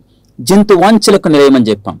ఉండేటటువంటి జంతు వాంఛలకు నిలయం అని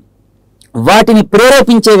చెప్పాం. వాటిని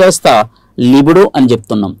ప్రేరేపించే వ్యవస్థ లిబిడో అని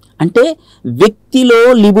చెప్తున్నాం. అంటే వ్యక్తిలో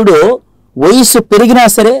లిబిడో వయసు పెరిగినా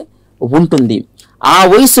సరే ఉంటుంది. ఆ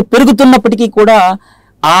వయసు పెరుగుతున్నప్పటికీ కూడా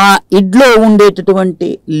ఆ ఇడ్లో ఉండేటటువంటి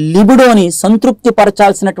లిబిడోని సంతృప్తి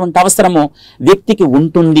పరచాల్సినటువంటి అవసరము వ్యక్తికి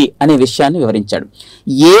ఉంటుంది అనే విషయాన్ని వివరించాడు.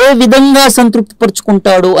 ఏ విధంగా సంతృప్తి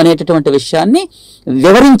పరుచుకుంటాడు అనేటటువంటి విషయాన్ని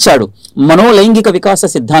వివరించాడు మనోలైంగిక వికాస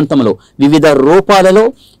సిద్ధాంతంలో. వివిధ రూపాలలో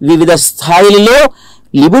వివిధ స్థాయిలలో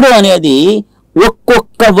లిబిడో అనేది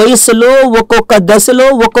ఒక్కొక్క వయసులో ఒక్కొక్క దశలో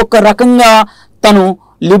ఒక్కొక్క రకంగా తను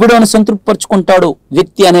లిబిడోను సంతృప్తిపరుచుకుంటాడు,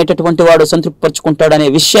 వ్యక్తి అనేటటువంటి వాడు సంతృప్తిపరుచుకుంటాడు అనే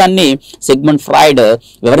విషయాన్ని సిగ్మండ్ ఫ్రాయిడ్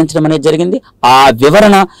వివరించడం అనేది జరిగింది. ఆ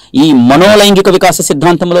వివరణ ఈ మనోలైంగిక వికాస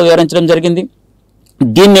సిద్ధాంతంలో వివరించడం జరిగింది.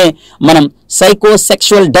 దీన్నే మనం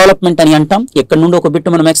సైకోసెక్షువల్ డెవలప్మెంట్ అని అంటాం. ఎక్కడి నుండి ఒక బిట్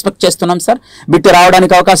మనం ఎక్స్పెక్ట్ చేస్తున్నాం సార్. బిట్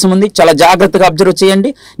రావడానికి అవకాశం ఉంది. చాలా జాగ్రత్తగా అబ్జర్వ్ చేయండి.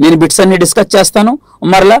 నేను బిట్స్ అన్ని డిస్కస్ చేస్తాను.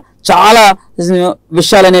 మరలా చాలా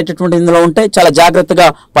విషయాలు అనేటటువంటి ఇందులో ఉంటాయి. చాలా జాగ్రత్తగా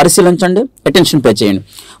పరిశీలించండి, అటెన్షన్ పే చేయండి.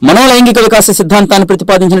 మనోలైంగిక వికాస సిద్ధాంతాన్ని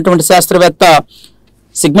ప్రతిపాదించినటువంటి శాస్త్రవేత్త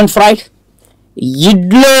సిగ్మండ్ ఫ్రాయిడ్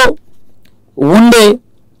ఇడ్లో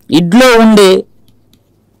ఉండే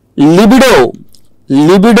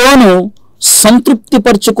లిబిడోను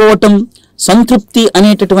సంతృప్తిపరచుకోవటం, సంతృప్తి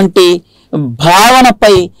అనేటటువంటి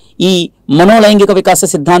భావనపై ఈ మనోలైంగిక వికాస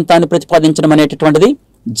సిద్ధాంతాన్ని ప్రతిపాదించడం అనేటటువంటిది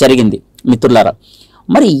జరిగింది మిత్రులారా.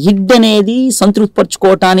 మరి ఇడ్ అనేది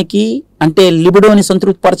సంతృప్తిపరచుకోవటానికి అంటే లిబిడోని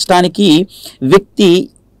సంతృప్తిపరచడానికి వ్యక్తి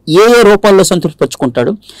ఏ ఏ రూపాల్లో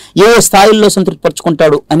సంతృప్తిపరచుకుంటాడు, ఏ ఏ స్థాయిల్లో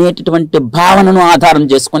సంతృప్తిపరచుకుంటాడు అనేటటువంటి భావనను ఆధారం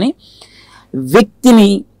చేసుకొని వ్యక్తిని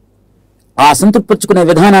ఆ సంతృప్తిపరచుకునే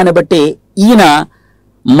విధానాన్ని బట్టి ఈయన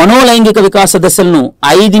మనోలైంగిక వికాస దశలను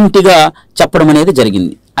 5గా చెప్పడం అనేది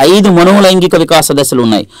జరిగింది. 5 మనోలైంగిక వికాస దశలు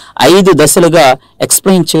ఉన్నాయి. 5 దశలుగా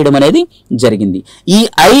ఎక్స్ప్లెయిన్ చేయడం అనేది జరిగింది. ఈ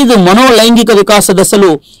 5 మనోలైంగిక వికాస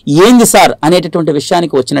దశలు ఏంది సార్ అనేటటువంటి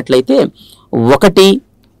విషయానికి వచ్చినట్లయితే, 1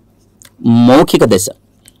 మౌఖిక దశ,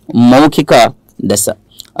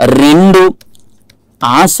 2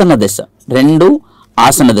 ఆసన దశ,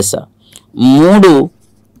 3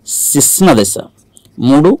 శిశ్న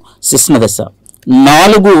దశ,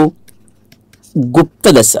 4 గుప్త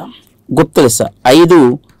దశ, 5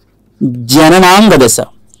 జననాంగ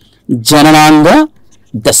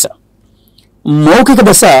దశ, మౌఖిక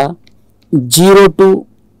దశ 0 to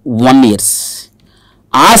 1 years,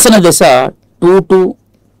 ఆసన దశ 2 to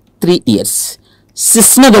 3 years,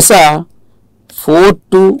 శిశ్న దశ 4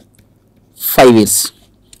 to 5 years,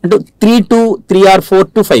 అంటే 3 or 4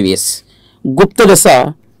 to 5 years, గుప్త దశ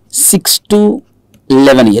 6 to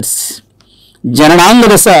 11 years, జననాంగ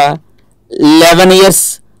దశ 11 years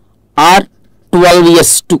or 12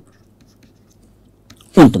 years టు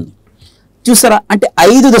ఉంటుంది. చూసారా, అంటే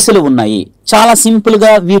 5 దశలు ఉన్నాయి. చాలా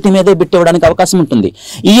సింపుల్గా వీటి మీదే బిట్ ఇవ్వడానికి అవకాశం ఉంటుంది.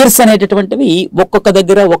 ఇయర్స్ అనేటటువంటివి ఒక్కొక్క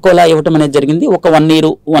దగ్గర ఒక్కోలా ఇవ్వటం అనేది జరిగింది, ఒక 1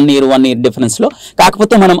 year డిఫరెన్స్లో.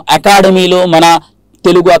 కాకపోతే మనం అకాడమీలో మన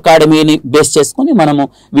తెలుగు అకాడమీని బేస్ చేసుకొని మనము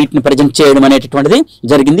వీటిని ప్రజెంట్ చేయడం అనేటటువంటిది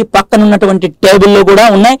జరిగింది. పక్కన ఉన్నటువంటి టేబుల్లో కూడా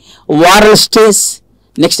ఉన్నాయి. వారల్ stage,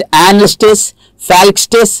 next anal stage, phallic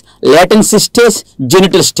stage, latency stage,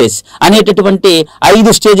 genital stage అనేటటువంటి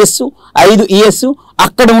 5 స్టేజెస్, 5 ఇయర్స్,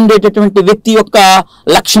 అక్కడ ఉండేటటువంటి వ్యక్తి యొక్క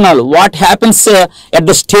లక్షణాలు, what happens at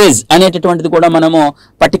the stage అనేటటువంటిది కూడా మనము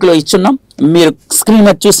పర్టికులర్ ఇచ్చున్నాం. మీరు స్క్రీన్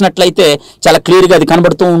మీద చూసినట్లయితే చాలా క్లియర్గా అది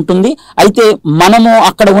కనబడుతూ ఉంటుంది. అయితే మనము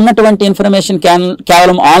అక్కడ ఉన్నటువంటి ఇన్ఫర్మేషన్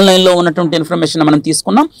కేవలం ఆన్లైన్లో ఉన్నటువంటి ఇన్ఫర్మేషన్ మనం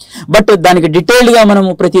తీసుకున్నాం. బట్ దానికి డీటెయిల్డ్గా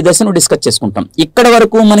మనము ప్రతి దశను డిస్కస్ చేసుకుంటాం. ఇక్కడ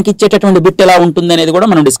వరకు మనకి ఇచ్చేటటువంటి బిట్ ఎలా ఉంటుంది అనేది కూడా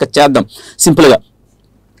మనం డిస్కస్ చేద్దాం సింపుల్గా.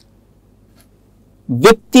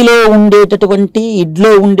 వ్యక్తిలో ఉండేటటువంటి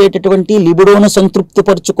ఇడ్లో ఉండేటటువంటి లిబిడోను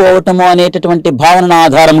సంతృప్తిపరుచుకోవటము అనేటటువంటి భావన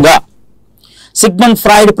ఆధారంగా సిగ్మండ్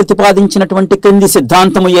ఫ్రాయిడ్ ప్రతిపాదించినటువంటి క్రింది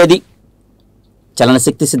సిద్ధాంతము ఏది?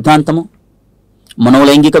 చలనశక్తి సిద్ధాంతము,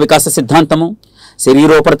 మనోలైంగిక వికాస సిద్ధాంతము,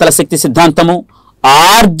 శరీరోపరితల శక్తి సిద్ధాంతము,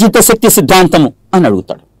 ఆర్జిత శక్తి సిద్ధాంతము అని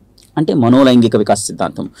అడుగుతాడు. అంటే మనోలైంగిక వికాస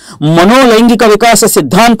సిద్ధాంతం. మనోలైంగిక వికాస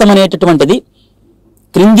సిద్ధాంతం అనేటటువంటిది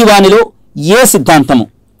క్రింది వానిలో ఏ సిద్ధాంతము?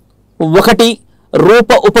 1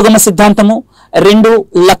 రూప ఉపగమ సిద్ధాంతము, 2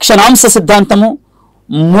 లక్షణాంశ సిద్ధాంతము,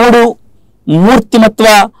 3 మూర్తిమత్వ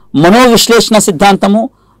మనోవిశ్లేషణ సిద్ధాంతము,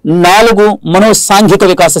 4 మనోసాంఘిక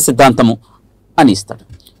వికాస సిద్ధాంతము అని ఇస్తాడు.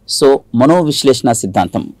 సో మనోవిశ్లేషణ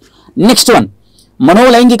సిద్ధాంతం. నెక్స్ట్ వన్,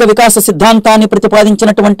 మనోలైంగిక వికాస సిద్ధాంతాన్ని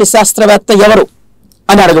ప్రతిపాదించినటువంటి శాస్త్రవేత్త ఎవరు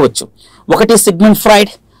అని అడగవచ్చు. 1 Sigmund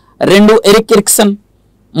Freud, 2 Erik Erikson,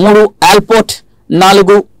 3 Alport,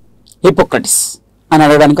 4 Hippocrates అని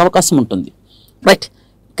అడగడానికి అవకాశం ఉంటుంది. రైట్.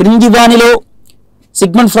 క్రింది వానిలో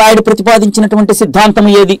సిగ్మండ్ ఫ్రాయిడ్ ప్రతిపాదించినటువంటి సిద్ధాంతం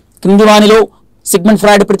ఏది? క్రింది వానిలో సిగ్మండ్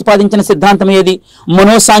ఫ్రాయిడ్ ప్రతిపాదించిన సిద్ధాంతం ఏది?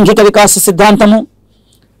 మనోసాంఘిక వికాస సిద్ధాంతము,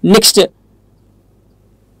 నెక్స్ట్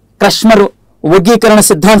క్రష్మర్ వర్గీకరణ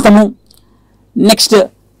సిద్ధాంతము, నెక్స్ట్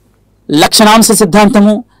లక్షణాంశ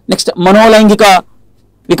సిద్ధాంతము, నెక్స్ట్ మనోలైంగిక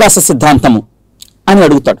వికాస సిద్ధాంతము అని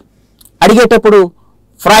అడుగుతాడు. అడిగేటప్పుడు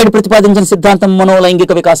ఫ్రాయిడ్ ప్రతిపాదించిన సిద్ధాంతం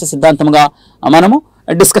మనోలైంగిక వికాస సిద్ధాంతముగా మనము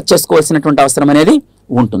డిస్కస్ చేసుకోవాల్సినటువంటి అవసరం అనేది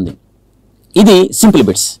ఉంటుంది. ఇది సింపుల్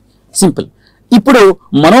బిట్స్, సింపుల్. ఇప్పుడు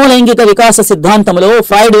మనోలైంగిక వికాస సిద్ధాంతంలో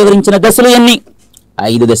ఫ్రాయిడ్ వివరించిన దశలు ఎన్ని?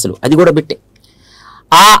 5 దశలు. అది కూడా బిట్టే.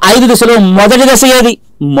 ఆ 5 దశలో మొదటి దశ ఏది?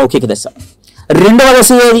 మౌఖిక దశ. 2వ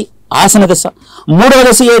దశ ఏది? ఆసన దశ. 3వ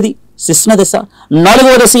దశ ఏది? శిశ్న దశ.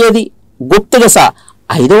 4వ దశ ఏది? గుప్త దశ.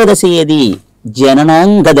 5వ దశ ఏది?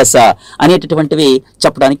 జననాంగ దశ అనేటటువంటివి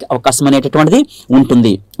చెప్పడానికి అవకాశం అనేటటువంటిది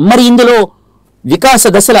ఉంటుంది. మరి ఇందులో వికాస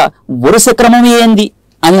దశల వరుస క్రమం ఏంది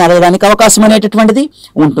అని అడగడానికి అవకాశం అనేటటువంటిది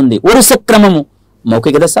ఉంటుంది. వరుస క్రమము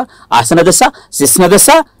మౌఖిక దశ, ఆసన దశ, శిశ్న దశ,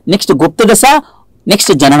 నెక్స్ట్ గుప్త దశ,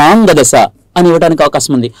 నెక్స్ట్ జననాంగ దశ అని ఇవ్వడానికి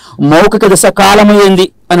అవకాశం ఉంది. మౌఖిక దశ కాలము ఏంది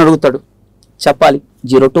అని అడుగుతాడు, చెప్పాలి.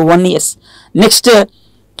 0 to 1 years. నెక్స్ట్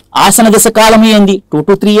ఆసన దశ కాలము ఏంది? 2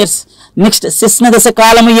 to 3 years. నెక్స్ట్ శిశ్న దశ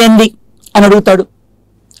కాలము ఏంది అని అడుగుతాడు,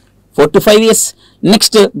 4 to 5 years.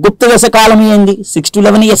 నెక్స్ట్ గుప్త దశ కాలము ఏంది? 6 to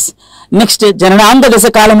 11 years. నెక్స్ట్ జననాంగ దశ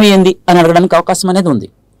కాలము ఏంది అని అడగడానికి అవకాశం అనేది ఉంది.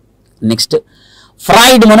 నెక్స్ట్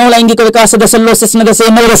ఫ్రాయిడ్ మనోలైంగిక వికాస దశల్లో శిశ్న దశ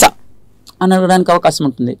ఎన్నో దశ అని అడగడానికి అవకాశం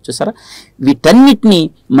ఉంటుంది. చూసారా, వీటన్నిటినీ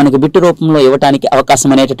మనకు బిట్టు రూపంలో ఇవ్వడానికి అవకాశం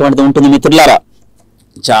అనేటటువంటిది ఉంటుంది. మిత్రులారా,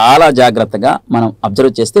 చాలా జాగ్రత్తగా మనం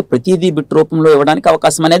అబ్జర్వ్ చేస్తే ప్రతిదీ బిట్ రూపంలో ఇవ్వడానికి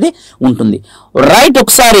అవకాశం అనేది ఉంటుంది. రైట్,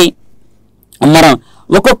 ఒకసారి మనం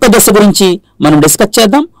ఒక్కొక్క దశ గురించి మనం డిస్కస్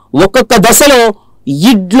చేద్దాం. ఒక్కొక్క దశలో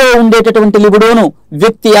ఇడ్లో ఉండేటటువంటి లిబిడోను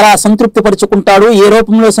వ్యక్తి ఎలా సంతృప్తిపరుచుకుంటాడు, ఏ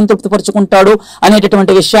రూపంలో సంతృప్తిపరుచుకుంటాడు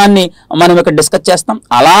అనేటటువంటి విషయాన్ని మనం ఇక్కడ డిస్కస్ చేస్తాం.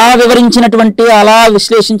 అలా వివరించినటువంటి, అలా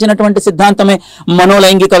విశ్లేషించినటువంటి సిద్ధాంతమే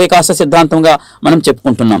మనోలైంగిక వికాస సిద్ధాంతంగా మనం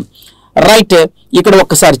చెప్పుకుంటున్నాం. రైట్, ఇక్కడ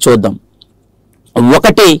ఒక్కసారి చూద్దాం.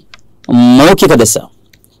 1 మౌఖిక దశ.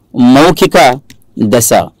 మౌఖిక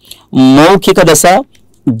దశ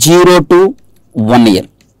 0 to 1 year.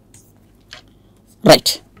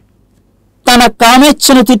 రైట్. తన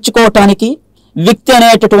కామేచ్ఛను తీర్చుకోవటానికి వ్యక్తి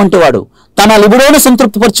అనేటటువంటి వాడు తన లిబిడోను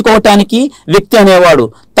సంతృప్తిపరచుకోవటానికి వ్యక్తి అనేవాడు,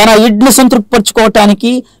 తన ఇడ్ని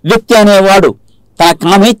సంతృప్తిపరచుకోవటానికి వ్యక్తి అనేవాడు, తన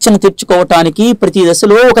కామేచ్ఛను తీర్చుకోవటానికి ప్రతి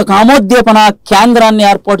దశలో ఒక కామోద్దీపన కేంద్రాన్ని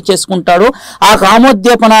ఏర్పాటు చేసుకుంటాడు. ఆ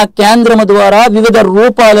కామోద్దీపన కేంద్రము ద్వారా వివిధ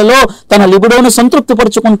రూపాలలో తన లిబిడోను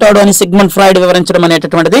సంతృప్తిపరుచుకుంటాడు అని సిగ్మండ్ ఫ్రాయిడ్ వివరించడం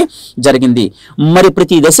అనేటటువంటిది జరిగింది. మరి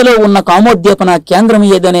ప్రతి దశలో ఉన్న కామోద్దీపన కేంద్రం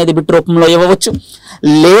ఏదనేది బిట్ రూపంలో ఇవ్వవచ్చు,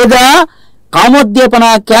 లేదా కామోద్దీపన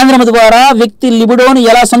కేంద్రం ద్వారా వ్యక్తి లిబిడోను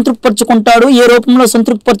ఎలా సంతృప్తిపరుచుకుంటాడు, ఏ రూపంలో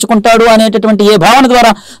సంతృప్తిపరుచుకుంటాడు అనేటటువంటి, ఏ భావన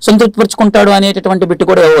ద్వారా సంతృప్తిపరుచుకుంటాడు అనేటటువంటి బిట్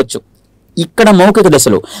కూడా ఇవ్వవచ్చు. ఇక్కడ మౌఖిక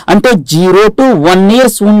దశలో అంటే 0 to 1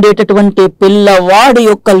 years ఉండేటటువంటి పిల్లవాడి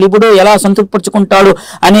యొక్క లిబిడో ఎలా సంతృప్తిపరుచుకుంటాడు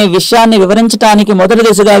అనే విషయాన్ని వివరించడానికి మొదటి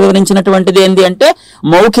దశగా వివరించినటువంటిది ఏంటి అంటే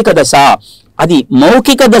మౌఖిక దశ. అది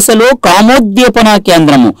మౌఖిక దశలో కామోద్దీపన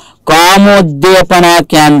కేంద్రము, కామోద్దీపన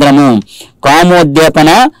కేంద్రము, కామోద్దీపన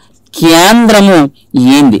కేంద్రము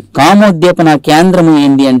ఏంది? కామోద్దీపన కేంద్రము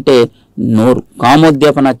ఏంది అంటే నోరు.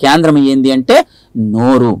 కామోద్దీపన కేంద్రం ఏంది అంటే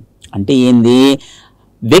నోరు. అంటే ఏంది?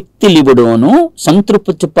 వ్యక్తి లిబిడోను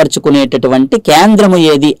సంతృప్తిపరుచుకునేటటువంటి కేంద్రము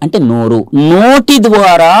ఏది అంటే నోరు. నోటి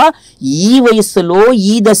ద్వారా ఈ వయస్సులో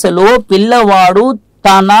ఈ దశలో పిల్లవాడు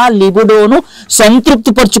తన లిబిడోను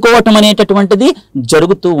సంతృప్తిపరుచుకోవటం అనేటటువంటిది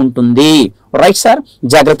జరుగుతూ ఉంటుంది. రైట్ సార్,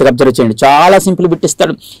 జాగ్రత్తగా అబ్జర్వ్ చేయండి. చాలా సింపుల్ బిట్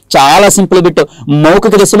ఇస్తాడు, చాలా సింపుల్ బిట్.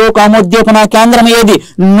 మౌఖిక దశలో కామోద్దీపన కేంద్రం ఏది?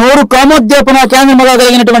 నోరు కామోద్దీపన కేంద్రముగా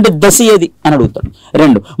కలిగినటువంటి దశ ఏది అని అడుగుతాడు.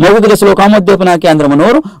 2 మౌఖిక దశలో కామోద్దీపన కేంద్రము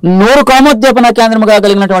నోరు, నోరు కామోద్దీపన కేంద్రముగా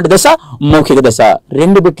కలిగినటువంటి దశ మౌఖిక దశ.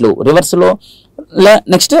 2 బిట్లు రివర్స్ లో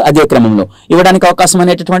నెక్స్ట్ అదే క్రమంలో ఇవ్వడానికి అవకాశం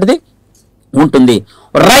అనేటటువంటిది ఉంటుంది.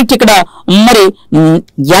 రైట్, ఇక్కడ మరి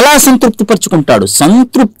ఎలా సంతృప్తి పరుచుకుంటాడు?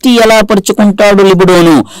 సంతృప్తి ఎలా పరుచుకుంటాడు?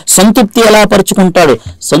 లిబిడోను సంతృప్తి ఎలా పరుచుకుంటాడు?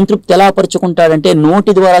 సంతృప్తి ఎలా పరుచుకుంటాడంటే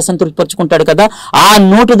నోటి ద్వారా సంతృప్తి పరుచుకుంటాడు కదా. ఆ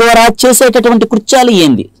నోటి ద్వారా చేసేటటువంటి కృత్యాలు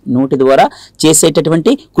ఏంది? నోటి ద్వారా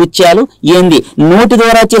చేసేటటువంటి కృత్యాలు ఏంది? నోటి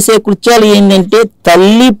ద్వారా చేసే కృత్యాలు ఏంటంటే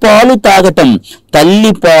తల్లి పాలు తాగటం,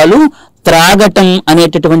 తల్లి పాలు త్రాగటం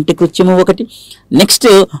అనేటటువంటి కృత్యము ఒకటి. నెక్స్ట్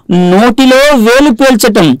నోటిలో వేలు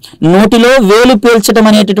పేల్చటం, నోటిలో వేలు పేల్చటం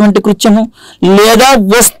అనేటటువంటి కృత్యము, లేదా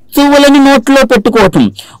వస్తువులను నోటిలో పెట్టుకోవటం,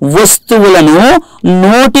 వస్తువులను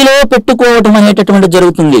నోటిలో పెట్టుకోవటం అనేటటువంటి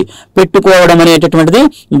జరుగుతుంది, పెట్టుకోవడం అనేటటువంటిది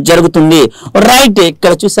జరుగుతుంది. రైట్,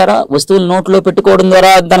 ఇక్కడ చూసారా, వస్తువులు నోటిలో పెట్టుకోవడం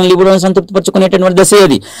ద్వారా తన లిబిడోను సంతృప్తిపరుచుకునేటటువంటి దశ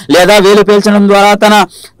ఏది? లేదా వేలు పేల్చడం ద్వారా తన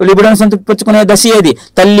లిబిడోను సంతృప్తిపరుచుకునే దశ ఏది?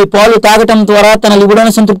 తల్లి పాలు తాగటం ద్వారా తన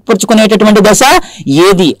లిబిడోను సంతృప్తిపరుచుకునేటటువంటి దశ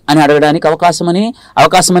ఏది అని అడగడానికి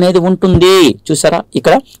అవకాశం అనేది ఉంటుంది. చూసారా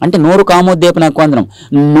ఇక్కడ, అంటే నోరు కామోద్దీపన కేంద్రం.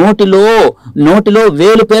 నోటిలో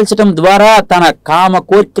వేలు పేల్చడం ద్వారా తన కామ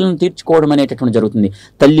కోరికలను తీర్చుకోవడం అనేటటువంటి జరుగుతుంది.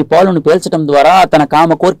 తల్లి పాలను పేల్చడం ద్వారా తన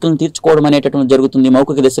కామ కోరికలను తీర్చుకోవడం అనేటటువంటి జరుగుతుంది.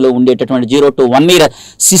 మౌఖిక దశలో ఉండేటటువంటి 0 to 1 year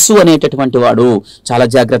శిశువు అనేటటువంటి వాడు చాలా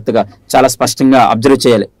జాగ్రత్తగా, చాలా స్పష్టంగా అబ్జర్వ్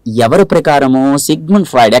చేయాలి. ఎవరి ప్రకారము? Sigmund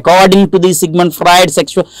Freud. According to the Sigmund Freud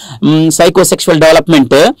psychosexual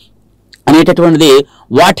development అనేటటువంటిది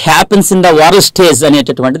what happens in the వారల్ stage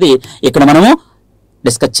అనేటటువంటిది ఇక్కడ మనము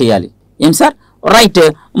డిస్కస్ చేయాలి. ఏం సార్? రైట్,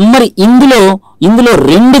 మరి ఇందులో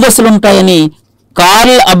 2 దశలు ఉంటాయని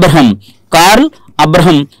కార్ల్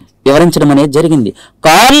అబ్రహం వివరించడం అనేది జరిగింది.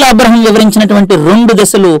 కార్ల్ అబ్రహం వివరించినటువంటి 2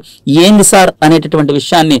 దశలు ఏంది సార్ అనేటటువంటి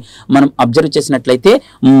విషయాన్ని మనం అబ్జర్వ్ చేసినట్లయితే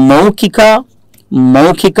మౌఖిక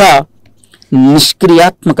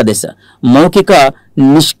నిష్క్రియాత్మక దశ, మౌఖిక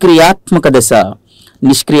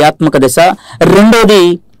నిష్క్రియాత్మక దశ. రెండోది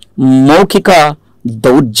మౌఖిక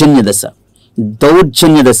దౌర్జన్య దశ.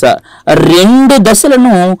 2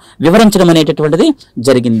 దశలను వివరించడం అనేటటువంటిది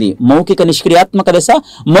జరిగింది. మౌఖిక నిష్క్రియాత్మక దశ,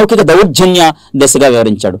 మౌఖిక దౌర్జన్య దశగా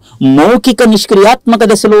వివరించాడు. మౌఖిక నిష్క్రియాత్మక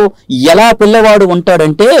దశలో ఎలా పిల్లవాడు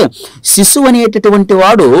ఉంటాడంటే, శిశువు అనేటటువంటి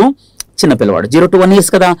వాడు చిన్న పిల్లవాడు 0 to 1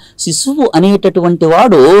 years కదా. శిశువు అనేటటువంటి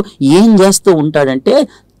వాడు ఏం చేస్తూ ఉంటాడంటే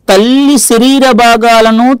తల్లి శరీర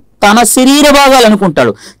భాగాలను తన శరీర భాగాలు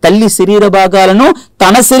అనుకుంటాడు, తల్లి శరీర భాగాలను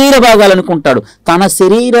తన శరీర భాగాలు అనుకుంటాడు. తన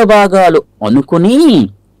శరీర భాగాలు అనుకుని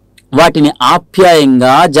వాటిని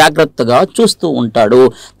ఆప్యాయంగా జాగ్రత్తగా చూస్తూ ఉంటాడు.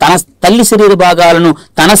 తన తల్లి శరీర భాగాలను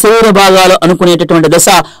తన శరీర భాగాలు అనుకునేటటువంటి దశ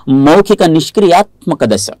మౌఖిక నిష్క్రియాత్మక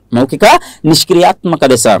దశ, మౌఖిక నిష్క్రియాత్మక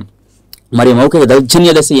దశ. మరి మౌఖిక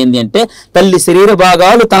దౌర్జన్య దశ ఏంటి అంటే తల్లి శరీర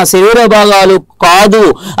భాగాలు తన శరీర భాగాలు కాదు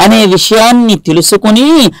అనే విషయాన్ని తెలుసుకుని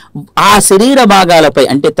ఆ శరీర భాగాలపై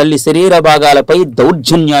అంటే తల్లి శరీర భాగాలపై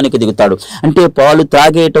దౌర్జన్యానికి దిగుతాడు. అంటే పాలు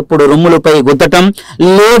త్రాగేటప్పుడు రొమ్ములపై గుద్దటం,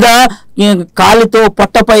 లేదా కాలితో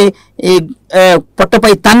పొట్టపై ఈ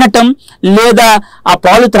పొట్టపై తన్నటం, లేదా ఆ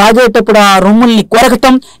పాలు త్రాగేటప్పుడు ఆ రొమ్ముల్ని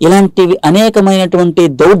కొరకటం, ఇలాంటివి అనేకమైనటువంటి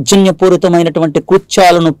దౌర్జన్యపూరితమైనటువంటి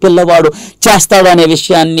కృత్యాలను పిల్లవాడు చేస్తాడు అనే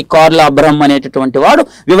విషయాన్ని కార్ల్ అబ్రహం అనేటటువంటి వాడు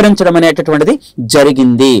వివరించడం అనేటటువంటిది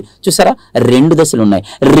జరిగింది. చూసారా, రెండు దశలు ఉన్నాయి.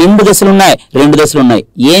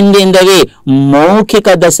 ఏంది మౌఖిక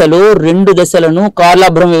దశలో రెండు దశలను కార్ల్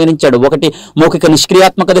అబ్రహం వివరించాడు. ఒకటి మౌఖిక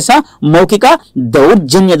నిష్క్రియాత్మక దశ, మౌఖిక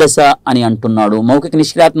దౌర్జన్య దశ అని అంటున్నాడు. మౌఖిక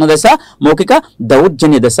నిష్క్రియాత్మక దశ, మౌఖిక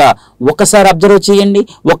దౌర్జన్య దశ. ఒక్కసారి అబ్జర్వ్ చేయండి.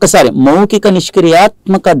 ఒక్కసారి మౌఖిక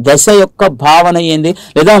నిష్క్రియాత్మక దశ యొక్క భావన ఏంది,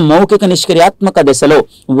 లేదా మౌఖిక నిష్క్రియాత్మక దశలో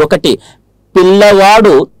ఒకటి,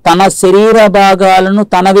 పిల్లవాడు తన శరీర భాగాలను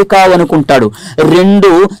తనవి కావనుకుంటాడు.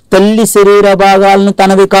 2 తల్లి శరీర భాగాలను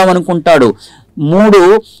తనవి కావనుకుంటాడు. 3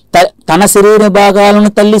 తన శరీర భాగాలను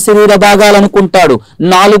తల్లి శరీర భాగాలు అనుకుంటాడు.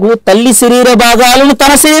 4 తల్లి శరీర భాగాలను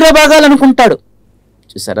తన శరీర భాగాలు అనుకుంటాడు.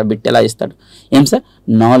 చూసారా బిట్ ఎలా ఇస్తాడు? ఏం సార్,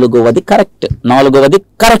 4వది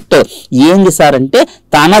కరెక్ట్. ఏంది సార్ అంటే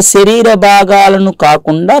తన శరీర భాగాలను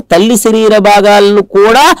కాకుండా తల్లి శరీర భాగాలను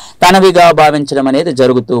కూడా తనవిగా భావించడం అనేది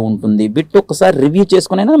జరుగుతూ ఉంటుంది. బిట్ ఒక్కసారి రివ్యూ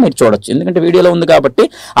చేసుకునైనా మీరు చూడొచ్చు, ఎందుకంటే వీడియోలో ఉంది కాబట్టి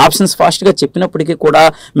ఆప్షన్స్ ఫాస్ట్గా చెప్పినప్పటికీ కూడా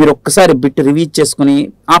మీరు ఒక్కసారి బిట్ రివ్యూ చేసుకుని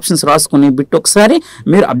ఆప్షన్స్ రాసుకుని బిట్ ఒకసారి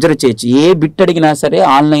మీరు అబ్జర్వ్ చేయొచ్చు. ఏ బిట్ అడిగినా సరే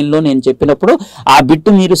ఆన్లైన్లో నేను చెప్పినప్పుడు ఆ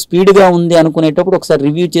బిట్ మీరు స్పీడ్గా ఉంది అనుకునేటప్పుడు ఒకసారి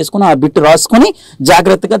రివ్యూ చేసుకుని ఆ బిట్ రాసుకొని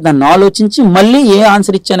జాగ్రత్తగా దాన్ని ఆలోచించి మళ్ళీ ఏ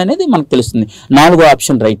ఆన్సర్ ఇచ్చాననేది మనకు తెలుస్తుంది. 4వ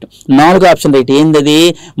ఆప్షన్ రైట్. ఏందది?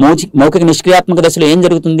 మౌఖిక నిష్క్రియాత్మక దశలో ఏం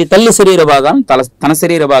జరుగుతుంది? తల్లి శరీర భాగాలను తన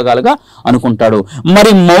శరీర భాగాలుగా అనుకుంటాడు.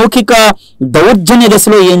 మరి మౌఖిక దౌర్జన్య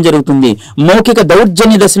దశలో ఏం జరుగుతుంది?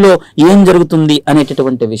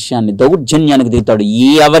 అనేటటువంటి విషయాన్ని దౌర్జన్యానికి దిగుతాడు.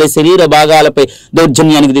 ఎవరి శరీర భాగాలపై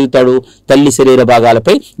దౌర్జన్యానికి దిగుతాడు? తల్లి శరీర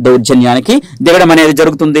భాగాలపై దౌర్జన్యానికి దిగడం అనేది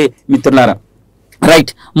జరుగుతుంది మిత్రులారా.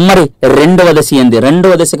 రైట్. మరి రెండవ దశ ఏంది?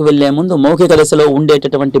 రెండవ దశకు వెళ్లే ముందు మౌఖిక దశలో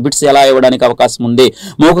ఉండేటటువంటి బిట్స్ ఎలా ఇవ్వడానికి అవకాశం ఉంది?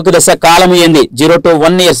 మౌఖిక దశ కాలం ఏంది? 0 to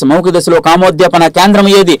 1 years. మౌఖిక దశలో కామోద్యాపన కేంద్రం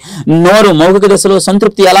ఏది? నోరు. మౌఖిక దశలో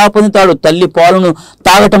సంతృప్తి ఎలా పొందుతాడు? తల్లి పాలను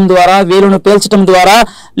తాగటం ద్వారా, వేలును పేల్చడం ద్వారా,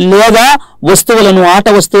 లేదా వస్తువులను, ఆట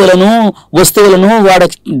వస్తువులను వాడి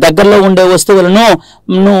దగ్గరలో ఉండే వస్తువులను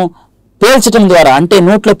పేల్చడం ద్వారా, అంటే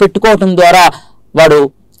నోట్లో పెట్టుకోవటం ద్వారా వాడు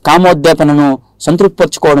కామోద్యాపనను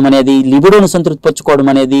సంతృప్తిపరచుకోవడం అనేది, లిబిడోను సంతృప్తిపరచుకోవడం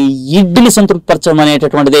అనేది, ఇడ్డిని సంతృప్తిపరచడం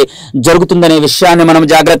అనేటటువంటిది జరుగుతుందనే విషయాన్ని మనం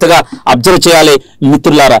జాగ్రత్తగా అబ్జర్వ్ చేయాలి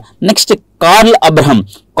మిత్రులారా. నెక్స్ట్ కార్ల్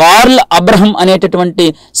అబ్రహం అనేటటువంటి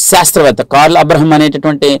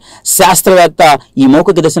శాస్త్రవేత్త ఈ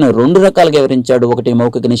మౌఖిక దశను 2 రకాలుగా వివరించాడు. ఒకటి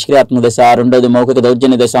మౌఖిక నిష్క్రియాత్మక దశ, రెండోది మౌఖిక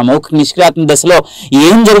దౌర్జన్య దశ. మౌఖిక నిష్క్రియాత్మక దశలో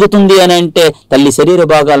ఏం జరుగుతుంది అని అంటే తల్లి శరీర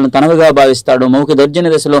భాగాలను తనవిగా భావిస్తాడు. మౌఖిక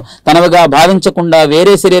దౌర్జన్య దశలో తనవిగా భావించకుండా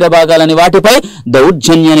వేరే శరీర భాగాలని వాటిపై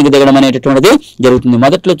దౌర్జన్యానికి దిగడం అనేటటువంటిది జరుగుతుంది.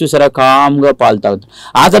 మొదట్లో చూసారా కామ్గా పాలు తాగుతాడు,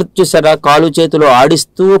 ఆ తర్వాత చూసారా కాలు చేతులు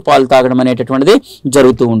ఆడిస్తూ పాలు తాగడం అనేటటువంటిది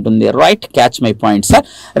జరుగుతూ ఉంటుంది. Right, catch my point sir.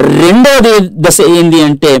 రెండవది దశ ఏంది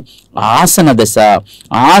అంటే ఆసన దశ.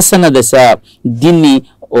 దీన్ని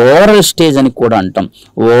ఓరల్ స్టేజ్ అని కూడా అంటాం.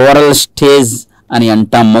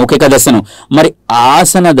 మౌఖిక దశను. మరి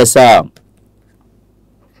ఆసన దశ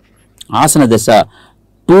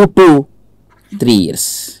 2 to 3 years.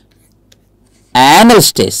 యానల్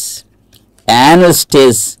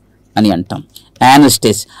స్టేజ్ అని అంటాం.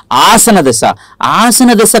 ఆసన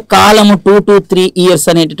దశ కాలము 2 to 3 years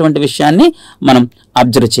అనేటటువంటి విషయాన్ని మనం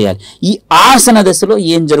అబ్జర్వ్ చేయాలి. ఈ ఆసన దశలో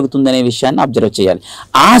ఏం జరుగుతుంది అనే విషయాన్ని అబ్జర్వ్ చేయాలి.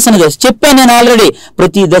 ఆసన దశ చెప్పాను నేను ఆల్రెడీ.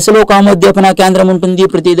 ప్రతి దశలో కామోద్యాపన కేంద్రం ఉంటుంది.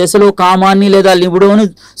 ప్రతి దశలో కామాన్ని లేదా లిబిడోను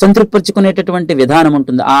సంతృప్తిపరచుకునేటటువంటి విధానం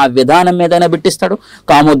ఉంటుంది. ఆ విధానం మీదైనా బిట్టిస్తాడు,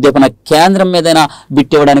 కామోద్యాపన కేంద్రం మీదైనా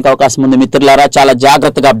బిట్ ఇవ్వడానికి అవకాశం ఉంది మిత్రులారా. చాలా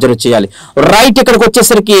జాగ్రత్తగా అబ్జర్వ్ చేయాలి. రైట్, ఇక్కడికి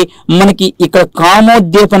వచ్చేసరికి మనకి ఇక్కడ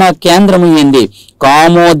కామోద్యాపన కేంద్రము ఏంది?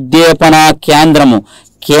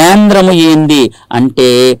 కేంద్రము ఏంది అంటే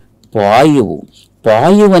పాయువు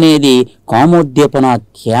అనేది కామోద్యాపన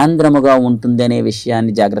కేంద్రముగా ఉంటుంది అనే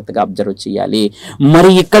విషయాన్ని జాగ్రత్తగా అబ్జర్వ్ చేయాలి.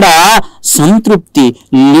 మరి ఇక్కడ సంతృప్తి,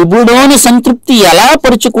 లిబిడోని సంతృప్తి ఎలా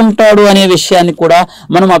పరుచుకుంటాడు అనే విషయాన్ని కూడా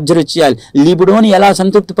మనం అబ్జర్వ్ చేయాలి. లిబిడోని ఎలా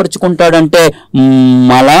సంతృప్తి పరుచుకుంటాడు అంటే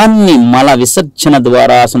మల విసర్జన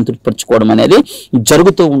ద్వారా సంతృప్తి పరుచుకోవడం అనేది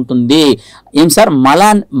జరుగుతూ ఉంటుంది. ఏం సార్,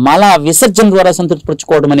 మల విసర్జన ద్వారా సంతృప్తి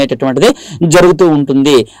పరుచుకోవడం అనేటటువంటిది జరుగుతూ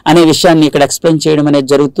ఉంటుంది అనే విషయాన్ని ఇక్కడ ఎక్స్ప్లెయిన్ చేయడం అనేది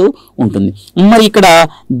జరుగుతూ ఉంటుంది. మరి ఇక్కడ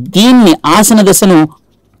దీన్ని ఆసన దశను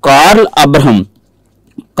కార్ల్ అబ్రహం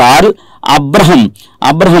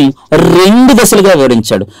 2 దశలుగా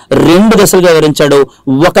వివరించాడు.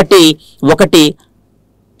 ఒకటి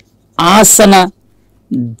ఆసన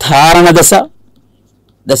ధారణ దశ,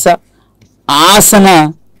 ఆసన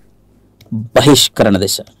బహిష్కరణ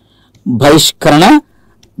దశ.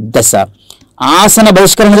 ఆసన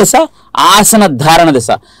బహిష్కరణ దశ, ఆసన ధారణ దశ.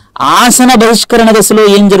 ఆసన బహిష్కరణ దశలో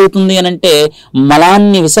ఏం జరుగుతుంది అని అంటే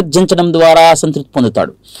మలాన్ని విసర్జించడం ద్వారా సంతృప్తి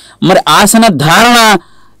పొందుతాడు. మరి ఆసన ధారణ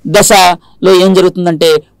దశలో ఏం జరుగుతుందంటే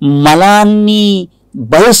మలాన్ని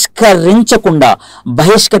బహిష్కరించకుండా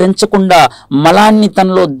మలాన్ని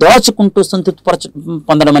తనలో దోచుకుంటూ సంతృప్తి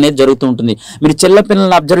పొందడం అనేది జరుగుతూ ఉంటుంది. మీరు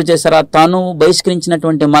చిన్నపిల్లలను అబ్జర్వ్ చేశారా? తాను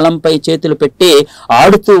బహిష్కరించినటువంటి మలంపై చేతులు పెట్టి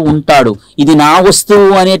ఆడుతూ ఉంటాడు. ఇది నా వస్తువు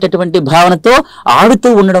అనేటటువంటి భావనతో ఆడుతూ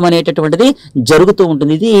ఉండడం అనేటటువంటిది జరుగుతూ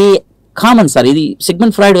ఉంటుంది. ఇది కామన్ సార్. ఇది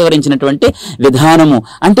సిగ్మండ్ ఫ్రాయిడ్ వివరించినటువంటి విధానము.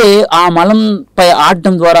 అంటే ఆ మలంపై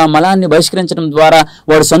ఆడటం ద్వారా, మలాన్ని బహిష్కరించడం ద్వారా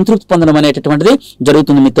వాడు సంతృప్తి పొందడం అనేటటువంటిది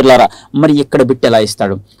జరుగుతుంది మిత్రులారా. మరి ఇక్కడ బిట్ ఎలా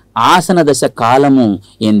ఇస్తాడు? ఆసన దశ కాలము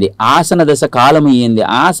ఏంది? ఆసన దశ కాలము ఏంది?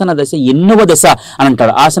 ఆసన దశ ఎన్నవ దశ అని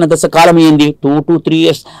అంటాడు. ఆసన దశ కాలము ఏంది? 2 to 3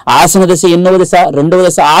 years. ఆసన దశ ఎన్నవ దశ? రెండవ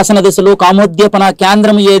దశ. ఆసన దశలో కామోద్దీపన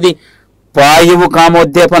కేంద్రము ఏది? వాయువు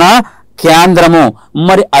కామోద్దీపన కేంద్రము.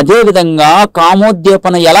 మరి అదే విధంగా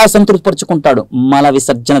కామోద్దీపన ఎలా సంతృప్తిపరుచుకుంటాడు? మల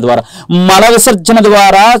విసర్జన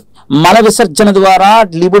ద్వారా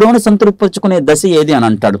లిబిడోను సంతృప్తిపరుచుకునే దశ ఏది అని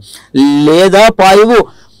అంటాడు. లేదా వాయువు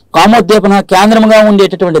కామోద్దీపన కేంద్రముగా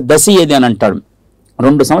ఉండేటటువంటి దశ ఏది అని అంటాడు.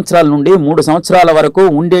 2 సంవత్సరాల నుండి 3 సంవత్సరాల వరకు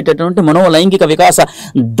ఉండేటటువంటి మనోలైంగిక వికాస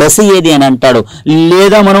దశ ఏది అని అంటాడు.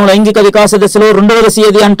 లేదా మనోలైంగిక వికాస దశలో రెండవ దశ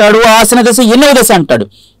ఏది అంటాడు. ఆసన దశ ఎన్నవ దశ అంటాడు.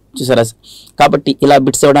 చూసారా? కాబట్టి ఇలా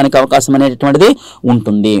బిట్స్ ఇవ్వడానికి అవకాశం అనేటటువంటిది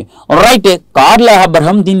ఉంటుంది. రైట్. కార్ల్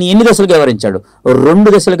అబ్రహం దీన్ని ఎన్ని దశలుగా వివరించాడు? 2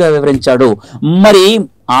 దశలుగా వివరించాడు. మరి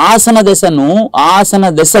ఆసన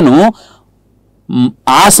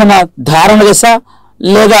ఆసన ధారణ దశ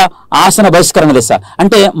లేదా ఆసన బహిష్కరణ దశ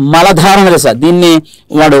అంటే మలధారణ దశ. దీన్ని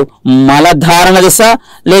వాడు మలధారణ దశ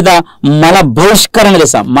లేదా మల బహిష్కరణ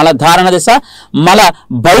దశ, మలధారణ దశ, మల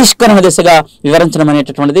బహిష్కరణ దశగా వివరించడం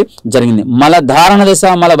అనేటటువంటిది జరిగింది. మలధారణ దశ,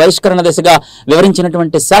 మల బహిష్కరణ దశగా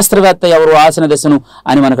వివరించినటువంటి శాస్త్రవేత్త ఎవరు? ఆసన దశను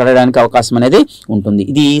అని మనకు అడగడానికి అవకాశం అనేది ఉంటుంది.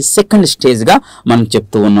 ఇది సెకండ్ స్టేజ్గా మనం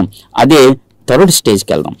చెప్తూ ఉన్నాం. అదే థర్డ్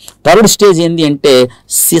స్టేజ్కి వెళ్దాం. థర్డ్ స్టేజ్ ఏంటి అంటే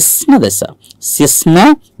శిశ్న దశ.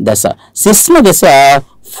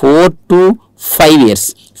 4 to 5 years.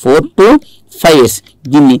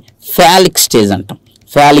 దీన్ని ఫాలిక్ స్టేజ్ అంటాం.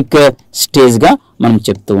 ఫాలిక్ స్టేజ్గా మనం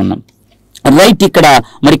చెప్తూ ఉన్నాం. రైట్. ఇక్కడ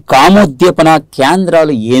మరి కామోద్దీపన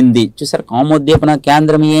కేంద్రాలు ఏంది? చూసారు? కామోద్దీపన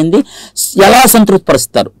కేంద్రం ఏంది, ఎలా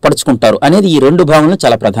పరుచుకుంటారు అనేది ఈ 2 భాగంలో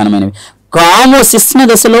చాలా ప్రధానమైనవి. శిశ్న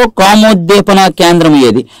దశలో కామోద్దీపన కేంద్రం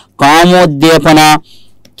ఏది? కామోద్దీపన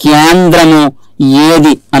కేంద్రము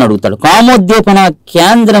ఏది అని అడుగుతాడు. కామోద్దీపన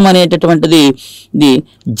కేంద్రం అనేటటువంటిది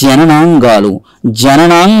జననాంగాలు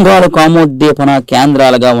కామోద్దీపన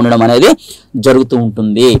కేంద్రాలుగా ఉండడం అనేది జరుగుతూ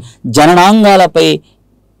ఉంటుంది. జననాంగాలపై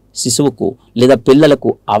శిశువుకు లేదా పిల్లలకు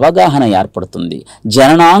అవగాహన ఏర్పడుతుంది.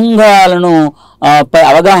 జననాంగాలను పై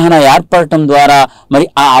అవగాహన ఏర్పడటం ద్వారా మరి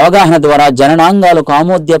ఆ అవగాహన ద్వారా జననాంగాలు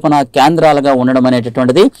కామోద్దీపన కేంద్రాలుగా ఉండడం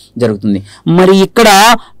అనేటటువంటిది జరుగుతుంది. మరి ఇక్కడ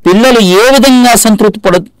పిల్లలు ఏ విధంగా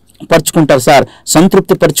పరుచుకుంటారు సార్?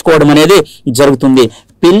 సంతృప్తి పరుచుకోవడం అనేది జరుగుతుంది.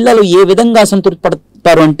 పిల్లలు ఏ విధంగా సంతృప్తి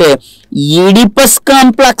పడతారు అంటే ఈడిపస్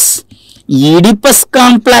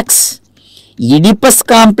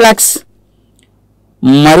కాంప్లెక్స్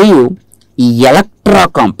మరియు ఎలక్ట్రా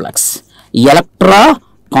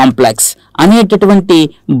కాంప్లెక్స్ అనేటటువంటి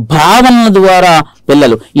భావనల ద్వారా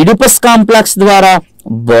పిల్లలు ఇడిపస్ కాంప్లెక్స్ ద్వారా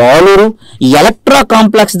బాలురు, ఎలక్ట్రా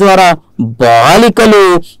కాంప్లెక్స్ ద్వారా బాలికలు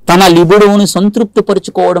తన లిబిడోను సంతృప్తి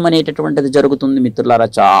పరుచుకోవడం అనేటటువంటిది జరుగుతుంది. మిత్రులారా,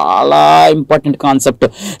 చాలా ఇంపార్టెంట్ కాన్సెప్ట్.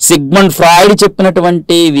 సిగ్మండ్ ఫ్రాయిడ్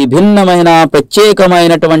చెప్పినటువంటి విభిన్నమైన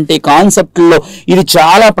ప్రత్యేకమైనటువంటి కాన్సెప్ట్లో ఇది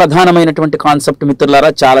చాలా ప్రధానమైనటువంటి కాన్సెప్ట్.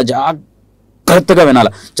 మిత్రులారా, చాలా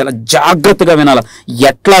జాగ్రత్తగా వినాలి.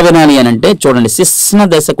 ఎట్లా వినాలి అని అంటే చూడండి, శిశ్న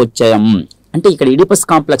దశకు వచ్చాం అంటే ఇక్కడ ఇడిపస్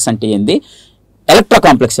కాంప్లెక్స్ అంటే ఏంది, ఎలక్ట్రా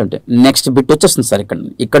కాంప్లెక్స్ అంటే నెక్స్ట్ బిట్ వచ్చేస్తుంది సార్.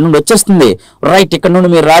 ఇక్కడ నుండి వచ్చేస్తుంది. రైట్. ఇక్కడ నుండి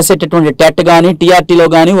మీరు రాసేటటువంటి టెట్ కానీ టీఆర్టీలో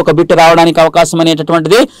కానీ ఒక బిట్ రావడానికి అవకాశం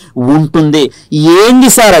అనేటటువంటిది ఉంటుంది. ఏంది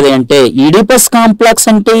సార్ అది అంటే ఇడిపస్ కాంప్లెక్స్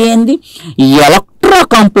అంటే ఏంది, ఎలక్ట్రా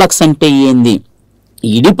కాంప్లెక్స్ అంటే ఏంది?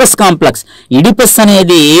 ఇడిపస్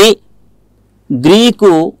అనేది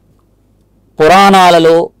గ్రీకు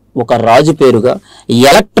పురాణాలలో ఒక రాజు పేరుగా,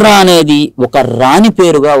 ఎలక్ట్రా అనేది ఒక రాణి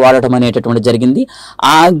పేరుగా వాడటం అనేటటువంటి జరిగింది.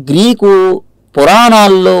 ఆ గ్రీకు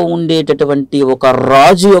పురాణాల్లో ఉండేటటువంటి ఒక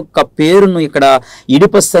రాజు యొక్క పేరును ఇక్కడ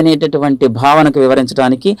ఇడిపస్ అనేటటువంటి భావనకు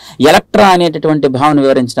వివరించడానికి, ఎలక్ట్రా అనేటటువంటి భావన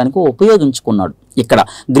వివరించడానికి ఉపయోగించుకున్నాడు ఇక్కడ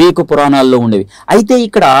గ్రీకు పురాణాల్లో ఉండేవి. అయితే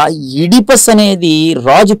ఇక్కడ ఇడిపస్ అనేది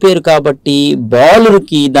రాజు పేరు కాబట్టి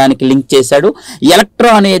బాలురికి దానికి లింక్ చేశాడు.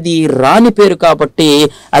 ఎలక్ట్రా అనేది రాణి పేరు కాబట్టి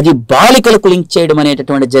అది బాలికలకు లింక్ చేయడం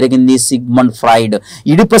అనేటటువంటి జరిగింది సిగ్మండ్ ఫ్రాయిడ్.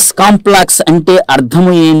 ఇడిపస్ కాంప్లెక్స్ అంటే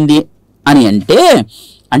అర్థము ఏంది అని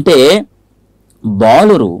అంటే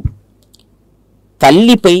బాలురు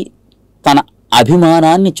తల్లిపై తన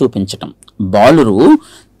అభిమానాన్ని చూపించటం. బాలురు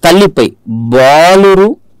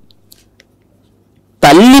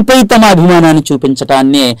తల్లిపై తమ అభిమానాన్ని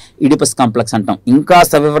చూపించటాన్నే ఇడిపస్ కాంప్లెక్స్ అంటాం. ఇంకా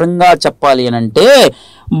సవివరంగా చెప్పాలి అనంటే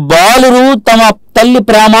బాలురు తమ తల్లి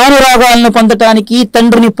ప్రేమానురాగాలను పొందటానికి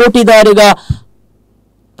తండ్రిని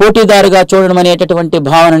పోటీదారుగా చూడడం అనేటటువంటి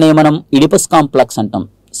భావననే మనం ఇడిపస్ కాంప్లెక్స్ అంటాం.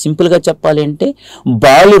 సింపుల్గా చెప్పాలి అంటే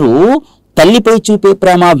బాలురు తల్లిపై చూపే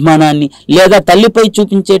ప్రేమాభిమానాన్ని లేదా తల్లిపై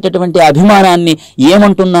చూపించేటటువంటి అభిమానాన్ని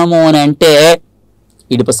ఏమంటున్నాము అని అంటే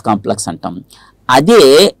ఇడిపస్ కాంప్లెక్స్ అంటాం. అదే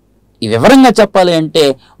వివరంగా చెప్పాలి అంటే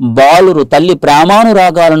బాలురు తల్లి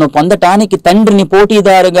ప్రేమానురాగాలను పొందటానికి తండ్రిని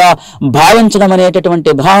పోటీదారుగా భావించడం అనేటటువంటి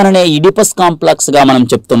భావననే ఇడిపస్ కాంప్లెక్స్ గా మనం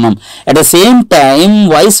చెప్తున్నాం. At the same time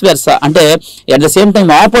vice versa, అంటే at the same time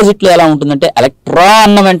opposite లో ఎలా ఉంటుందంటే ఎలక్ట్రా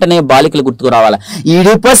అన్న వెంటనే బాలికలు గుర్తుకు రావాలి,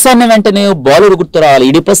 ఇడిపస్ అన్న వెంటనే బాలుడు గుర్తు రావాలి.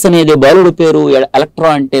 ఇడిపస్ అనేది బాలుడు పేరు,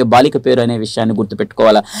 ఎలక్ట్రా అంటే బాలిక పేరు అనే విషయాన్ని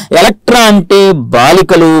గుర్తుపెట్టుకోవాలి. ఎలక్ట్రా అంటే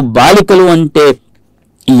బాలికలు అంటే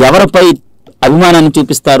ఎవరిపై అభిమానాన్ని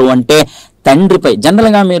చూపిస్తారు అంటే తండ్రిపై.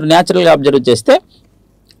 జనరల్గా మీరు న్యాచురల్గా అబ్జర్వ్ చేస్తే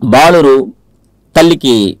బాలురు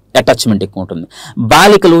తల్లికి అటాచ్మెంట్ ఎక్కువ ఉంటుంది,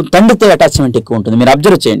 బాలికలు తండ్రితో అటాచ్మెంట్ ఎక్కువ ఉంటుంది. మీరు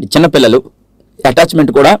అబ్జర్వ్ చేయండి, చిన్నపిల్లలు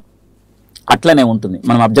అటాచ్మెంట్ కూడా అట్లనే ఉంటుంది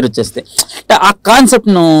మనం అబ్జర్వ్ చేస్తే. ఆ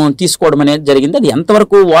కాన్సెప్ట్ను తీసుకోవడం అనేది జరిగింది. అది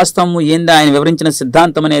ఎంతవరకు వాస్తవం ఏంది ఆయన వివరించిన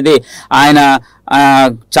సిద్ధాంతం అనేది ఆయన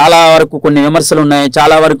చాలా వరకు కొన్ని విమర్శలు ఉన్నాయి,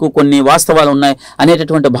 చాలా వరకు కొన్ని వాస్తవాలు ఉన్నాయి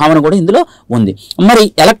అనేటటువంటి భావన కూడా ఇందులో ఉంది. మరి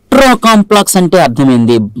ఎలక్ట్రో కాంప్లెక్స్ అంటే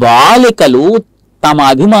అర్థమైంది బాలికలు తమ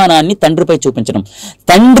అభిమానాన్ని తండ్రిపై చూపించడం,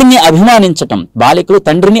 తండ్రిని అభిమానించటం. బాలికలు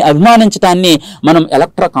తండ్రిని అభిమానించటాన్ని మనం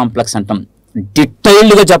ఎలక్ట్రో కాంప్లెక్స్ అంటాం.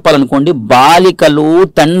 డీటెయిల్డ్గా చెప్పాలనుకోండి, బాలికలు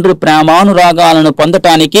తండ్రి ప్రేమానురాగాలను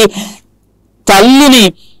పొందటానికి తల్లిని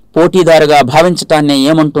పోటీదారుగా భావించటాన్ని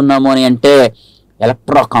ఏమంటున్నాము అని అంటే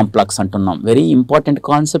ఎలక్ట్రో కాంప్లెక్స్ అంటున్నాం. వెరీ ఇంపార్టెంట్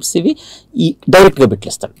కాన్సెప్ట్స్ ఇవి. ఈ డైరెక్ట్గా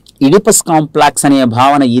పెట్టేస్తాడు. ఇడిపస్ కాంప్లెక్స్ అనే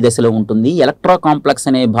భావన ఈ దశలో ఉంటుంది, ఎలక్ట్రో కాంప్లెక్స్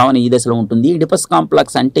అనే భావన ఈ దశలో ఉంటుంది. ఇడిపస్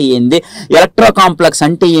కాంప్లెక్స్ అంటే ఏంది, ఎలక్ట్రో కాంప్లెక్స్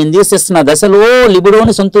అంటే ఏంది, శిశున దశలో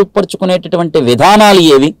లిబిడోని సంతృప్తిపరుచుకునేటటువంటి విధానాలు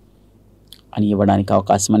ఏవి అని ఇవ్వడానికి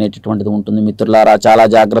అవకాశం అనేటటువంటిది ఉంటుంది. మిత్రులారా, చాలా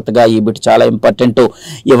జాగ్రత్తగా ఈ బిట్ చాలా ఇంపార్టెంట్,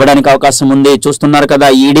 ఇవ్వడానికి అవకాశం ఉంది. చూస్తున్నారు కదా,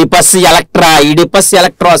 ఈడిపస్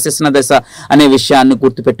ఎలక్ట్రా శిశున దశ అనే విషయాన్ని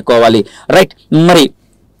గుర్తుపెట్టుకోవాలి. రైట్. మరి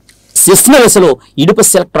శిశున దశలో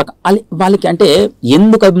ఇడిపస్ ఎలక్ట్రా వాళ్ళకి అంటే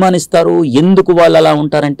ఎందుకు అభిమానిస్తారు, ఎందుకు వాళ్ళు అలా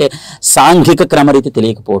ఉంటారంటే సాంఘిక క్రమరీతి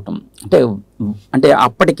తెలియకపోవటం. అంటే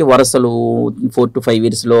అప్పటికి వరసలు 4 to 5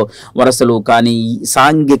 yearsలో వరసలు కానీ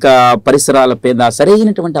సాంఘిక పరిసరాల మీద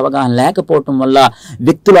సరైనటువంటి అవగాహన లేకపోవటం వల్ల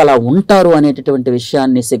వ్యక్తులు అలా ఉంటారు అనేటటువంటి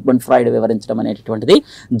విషయాన్ని సిగ్మండ్ ఫ్రాయిడ్ వివరించడం అనేటటువంటిది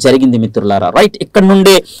జరిగింది మిత్రులారా. రైట్. ఇక్కడ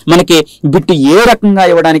నుండే మనకి బిట్టు ఏ రకంగా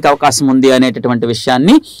ఇవ్వడానికి అవకాశం ఉంది అనేటటువంటి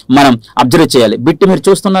విషయాన్ని మనం అబ్జర్వ్ చేయాలి. బిట్టు మీరు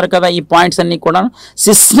చూస్తున్నారు కదా, ఈ పాయింట్స్ అన్ని కూడా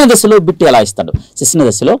శిశున దశలో బిట్టు ఎలా ఇస్తాడు.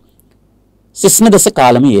 శిశున దశ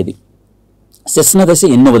కాలం ఏది, శిశున దశ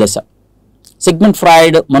ఎన్నవ దశ, సిగ్మండ్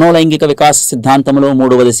ఫ్రాయిడ్ మనోలైంగిక వికాస సిద్ధాంతంలో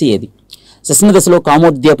 3వ దశ ఏది, శిశున దశలో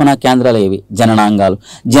కామోద్దీపన కేంద్రాలు ఏవి,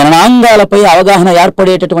 జననాంగాలపై అవగాహన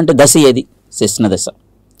ఏర్పడేటటువంటి దశ ఏది, శిశున దశ.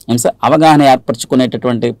 అవగాహన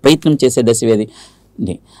ఏర్పరచుకునేటటువంటి ప్రయత్నం చేసే దశ ఏది,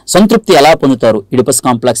 సంతృప్తి ఎలా పొందుతారు, ఇడిపస్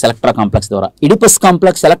కాంప్లెక్స్ ఎలక్ట్రా కాంప్లెక్స్ ద్వారా. ఇడిపస్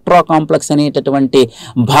కాంప్లెక్స్ ఎలక్ట్రా కాంప్లెక్స్ అనేటటువంటి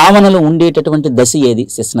భావనలు ఉండేటటువంటి దశ ఏది,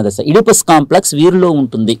 శిశున దశ. ఇడిపస్ కాంప్లెక్స్ వీరిలో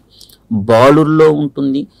ఉంటుంది, బాలుల్లో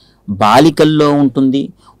ఉంటుంది, బాలికల్లో ఉంటుంది,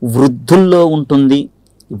 వృద్ధుల్లో ఉంటుంది,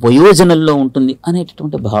 వయోజనుల్లో ఉంటుంది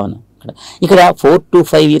అనేటటువంటి భావన. ఇక్కడ 4 to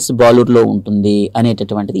 5 years బాలుర్లో ఉంటుంది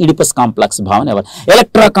అనేటటువంటిది ఇడిపస్ కాంప్లెక్స్ భావన.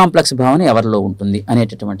 ఎలక్ట్రా కాంప్లెక్స్ భావన ఎవరిలో ఉంటుంది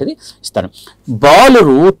అనేటటువంటిది ఇస్తారు.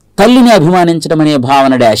 బాలురు తల్లిని అభిమానించడం అనే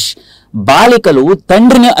భావన డాష్, బాలికలు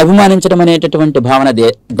తండ్రిని అభిమానించడం అనేటటువంటి భావన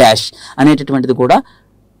డాష్ అనేటటువంటిది కూడా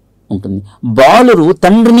ఉంటుంది. బాలురు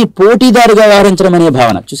తండ్రిని పోటీదారుగా వ్యవహరించడం అనే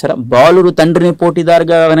భావన. చూసారా, బాలురు తండ్రిని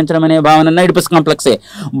పోటీదారుగా వ్యవహరించడం అనే భావన ఇడిపస్ కాంప్లెక్సే.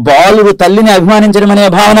 బాలురు తల్లిని అభిమానించడం అనే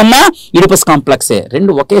భావన ఇడిపస్ కాంప్లెక్సే.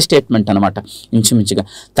 రెండు ఒకే స్టేట్మెంట్ అనమాట. ఇంచుమించుగా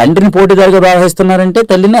తండ్రిని పోటీదారుగా వ్యవహరిస్తున్నారంటే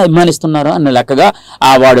తల్లిని అభిమానిస్తున్నారు అన్న లెక్కగా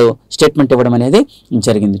వాడు స్టేట్మెంట్ ఇవ్వడం అనేది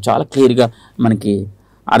జరిగింది. చాలా క్లియర్గా మనకి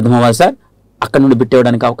అర్థమవ్వాలి సార్. అక్కడ నుండి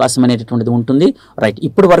బిట్టేయడానికి అవకాశం అనేటటువంటిది ఉంటుంది. రైట్.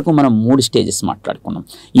 ఇప్పటి వరకు మనం 3 స్టేజెస్ మాట్లాడుకున్నాం.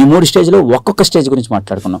 ఈ 3 స్టేజ్లో ఒక్కొక్క స్టేజ్ గురించి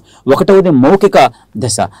మాట్లాడుకున్నాం. 1వది మౌఖిక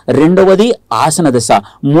దశ, 2వది ఆసన దశ,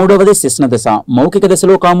 3వది శిశున దశ. మౌఖిక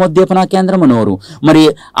దశలో కామోద్దీపన కేంద్రము నోరు, మరి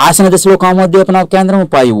ఆసన దశలో కామోద్దీపన కేంద్రము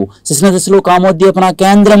పాయువు, శిశున దశలో కామోద్దీపన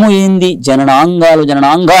కేంద్రము ఏంది,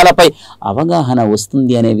 జననాంగాలపై అవగాహన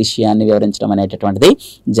వస్తుంది అనే విషయాన్ని వివరించడం అనేటటువంటిది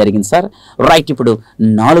జరిగింది సార్. రైట్. ఇప్పుడు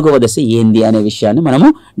 4వ దశ ఏంది అనే విషయాన్ని మనము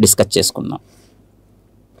డిస్కస్ చేసుకుందాం.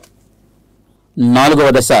 4వ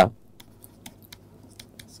దశ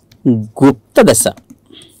గుప్త దశ.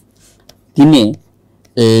 దీన్ని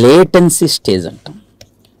లేటెన్సీ స్టేజ్ అంటాం.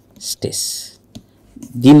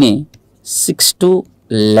 దీన్ని 6 to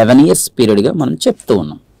 11 years పీరియడ్గా మనం చెప్తూ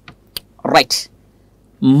ఉన్నాం. రైట్,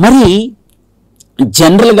 మరి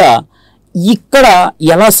జనరల్గా ఇక్కడ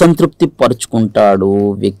ఎలా సంతృప్తి పరుచుకుంటాడు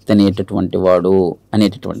వ్యక్తి అనేటటువంటి వాడు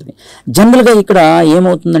అనేటటువంటిది. జనరల్గా ఇక్కడ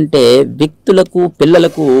ఏమవుతుందంటే వ్యక్తులకు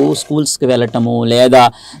పిల్లలకు స్కూల్స్కి వెళ్ళటము లేదా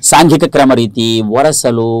సాంఘిక క్రమరీతి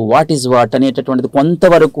వరసలు వాట్ ఈజ్ వాట్ అనేటటువంటిది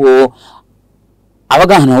కొంతవరకు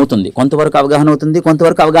అవగాహన అవుతుంది, కొంతవరకు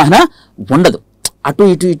అవగాహన ఉండదు.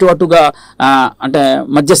 ఇటు అటుగా అంటే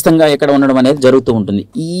మధ్యస్థంగా ఎక్కడ ఉండడం అనేది జరుగుతూ ఉంటుంది.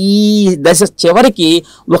 ఈ దశ చివరికి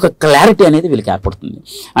ఒక క్లారిటీ అనేది వీళ్ళకి ఏర్పడుతుంది.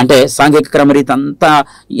 అంటే సాంఘిక క్రమరీతి అంతా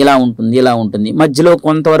ఇలా ఉంటుంది, మధ్యలో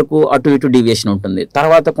కొంతవరకు అటు ఇటు డీవియేషన్ ఉంటుంది,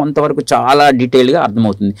 తర్వాత కొంతవరకు చాలా డీటెయిల్గా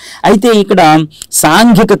అర్థమవుతుంది. అయితే ఇక్కడ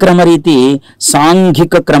సాంఘిక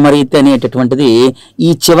క్రమరీతి అనేటటువంటిది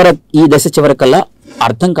ఈ దశ చివరికల్లా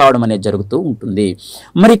అర్థం కావడం అనేది జరుగుతూ ఉంటుంది.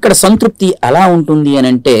 మరి ఇక్కడ సంతృప్తి ఎలా ఉంటుంది అని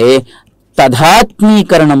అంటే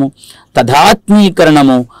తదాత్మీకరణము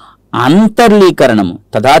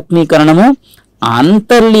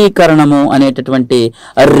అంతర్లీకరణము అనేటటువంటి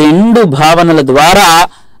రెండు భావనల ద్వారా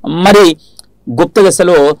మరి గుప్త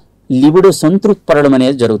దశలో లిబిడో సంతృప్తి పడడం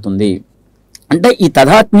అనేది జరుగుతుంది. అంటే ఈ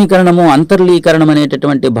తదాత్మీకరణము అంతర్లీకరణం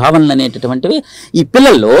అనేటటువంటి భావనలు అనేటటువంటివి ఈ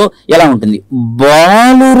పిల్లల్లో ఎలా ఉంటుంది?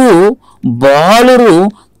 బాలురు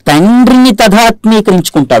తండ్రిని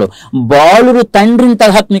తదాత్మీకరించుకుంటాడు.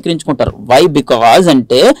 వై? బికాజ్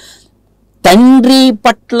అంటే తండ్రి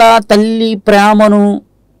పట్ల తల్లి ప్రేమను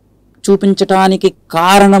చూపించటానికి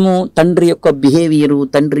కారణము తండ్రి యొక్క బిహేవియరు,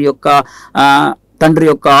 తండ్రి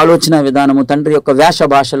యొక్క ఆలోచన విధానము, తండ్రి యొక్క వేష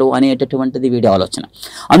భాషలు అనేటటువంటిది వీడి ఆలోచన.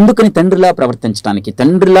 అందుకని తండ్రిలా ప్రవర్తించడానికి,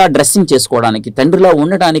 తండ్రిలా డ్రెస్సింగ్ చేసుకోవడానికి, తండ్రిలా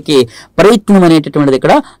ఉండటానికి ప్రయత్నం అనేటటువంటిది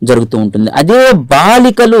ఇక్కడ జరుగుతూ ఉంటుంది. అదే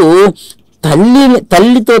బాలికలు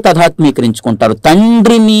తల్లితో తదాత్మీకరించుకుంటారు.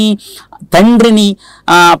 తండ్రిని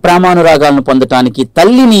ప్రేమానురాగాలను పొందటానికి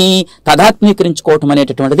తల్లిని తదాత్మీకరించుకోవటం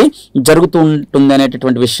అనేటటువంటిది జరుగుతూ ఉంటుంది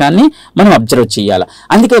అనేటటువంటి విషయాన్ని మనం అబ్జర్వ్ చేయాలి.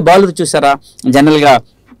 అందుకే బాలురు చూసారా, జనరల్గా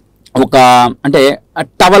అంటే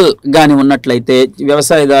టవల్ కానీ ఉన్నట్లయితే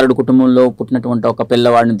వ్యవసాయదారుడు కుటుంబంలో పుట్టినటువంటి ఒక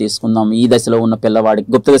పిల్లవాడిని తీసుకుందాం. ఈ దశలో ఉన్న పిల్లవాడికి,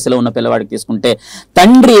 గుప్త దశలో ఉన్న పిల్లవాడికి తీసుకుంటే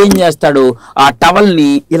తండ్రి ఏం చేస్తాడు? ఆ టవల్ని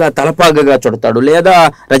ఇలా తలపాగగా చుడతాడు, లేదా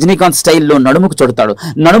రజనీకాంత్ స్టైల్లో నడుముకు చుడతాడు.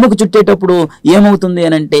 నడుముకు చుట్టేటప్పుడు ఏమవుతుంది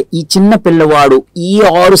అని అంటే ఈ చిన్న పిల్లవాడు, ఈ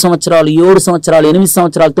 6 సంవత్సరాలు 7 సంవత్సరాలు 8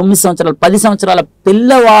 సంవత్సరాలు 9 సంవత్సరాలు 10 సంవత్సరాల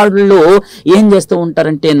పిల్లవాళ్ళు ఏం చేస్తూ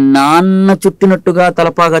ఉంటారంటే నాన్న చుట్టినట్టుగా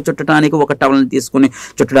తలపాగా చుట్టడానికి ఒక టవల్ని తీసుకుని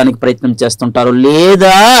చుట్టడానికి ప్రయత్నం చేస్తుంటారు,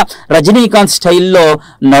 లేదా రజనీకాంత్ స్టైల్లో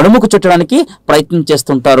నడుముకు చుట్టడానికి ప్రయత్నం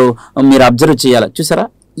చేస్తుంటారు. మీరు అబ్జర్వ్ చేయాలి. చూసారా,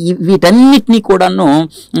 వీటన్నిటినీ కూడాను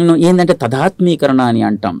ఏంటంటే తదాత్మీకరణ అని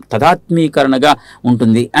అంటాం. తదాత్మీకరణగా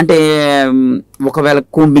ఉంటుంది. అంటే ఒకవేళ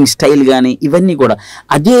కూంబింగ్ స్టైల్ కానీ ఇవన్నీ కూడా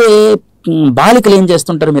అదే బాలికలు ఏం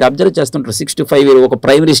చేస్తుంటారు మీరు అబ్జర్వ్ చేస్తుంటారు. 6 to 5 ఒక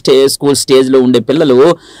ప్రైమరీ స్కూల్ స్టేజ్లో ఉండే పిల్లలు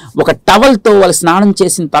ఒక టవల్తో వాళ్ళు స్నానం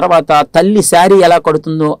చేసిన తర్వాత తల్లి శారీ ఎలా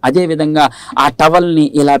కడుతుందో అదే విధంగా ఆ టవల్ని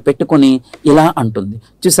ఇలా పెట్టుకొని ఇలా అంటుంది.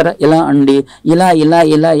 చూసారా, ఇలా అండి, ఇలా ఇలా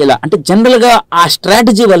ఇలా ఇలా అంటే జనరల్గా ఆ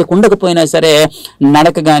స్ట్రాటజీ వాళ్ళకు ఉండకపోయినా సరే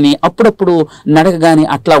నడక కానీ అప్పుడప్పుడు నడక కానీ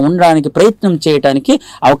అట్లా ఉండడానికి ప్రయత్నం చేయడానికి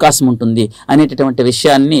అవకాశం ఉంటుంది అనేటటువంటి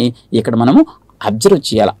విషయాన్ని ఇక్కడ మనము అబ్జర్వ్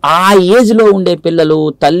చేయాలి. ఆ ఏజ్లో ఉండే పిల్లలు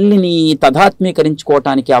తల్లిని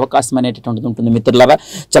తదాత్మీకరించుకోవటానికి అవకాశం అనేటటువంటిది ఉంటుంది. మిత్రులారా,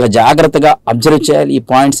 చాలా జాగ్రత్తగా అబ్జర్వ్ చేయాలి. ఈ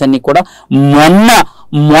పాయింట్స్ అన్నీ కూడా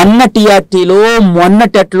మొన్న టీఆర్టీలో మొన్న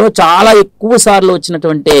టెట్లో చాలా ఎక్కువ సార్లు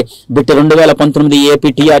వచ్చినటువంటి బిట్ 2019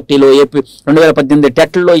 AP-TETలో 2018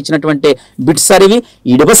 టెట్లో ఇచ్చినటువంటి బిట్స్ అరివి.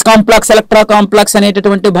 ఇడిపస్ కాంప్లెక్స్ ఎలక్ట్రా కాంప్లెక్స్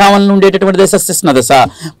అనేటటువంటి భావనలు ఉండేటటువంటి దశ.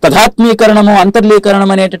 తదాత్మీకరణము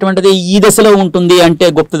అంతర్లీకరణం అనేటటువంటిది ఈ దశలో ఉంటుంది అంటే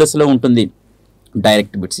గుప్త దశలో ఉంటుంది.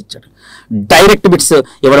 డైరెక్ట్ బిట్స్ ఇచ్చాడు. డైరెక్ట్ బిట్స్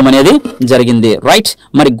ఇవ్వడం అనేది జరిగింది. రైట్,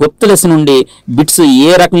 మరి గుప్త దశ నుండి బిట్స్ ఏ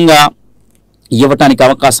రకంగా ఇవ్వటానికి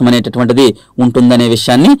అవకాశం అనేటటువంటిది ఉంటుందనే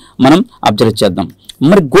విషయాన్ని మనం అబ్జర్వ్ చేద్దాం.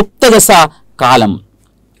 మరి గుప్త దశ కాలం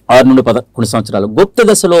 6 నుండి 11 సంవత్సరాలు. గుప్త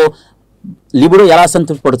దశలో లిబిడో ఎలా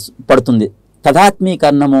సంతృప్తి పడుతుంది?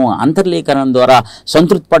 తదాత్మీకరణము అంతర్లీకరణం ద్వారా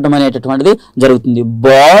సంతృప్తి పడడం అనేటటువంటిది జరుగుతుంది.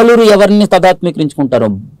 బాలురు ఎవరిని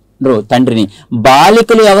తదాత్మీకరించుకుంటారో తండ్రిని,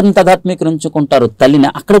 బాలికలు ఎవరిని తదాత్మీకరించుకుంటారు? తల్లిని.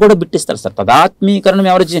 అక్కడ కూడా బిట్టిస్తారు సార్. తదాత్మీకరణం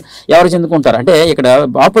ఎవరు చెందుకుంటారు అంటే ఇక్కడ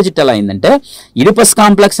ఆపోజిట్ ఎలా అయిందంటే ఇడిపస్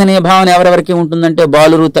కాంప్లెక్స్ అనే భావన ఎవరెవరికి ఉంటుందంటే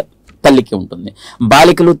బాలురు తల్లికి ఉంటుంది,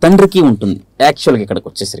 బాలికలు తండ్రికి ఉంటుంది. యాక్చువల్గా ఇక్కడికి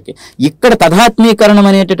వచ్చేసరికి ఇక్కడ తదాత్మీకరణం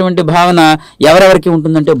అనేటటువంటి భావన ఎవరెవరికి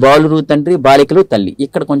ఉంటుందంటే బాలురు తండ్రి, బాలికలు తల్లి.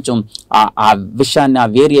 ఇక్కడ కొంచెం ఆ విషయాన్ని, ఆ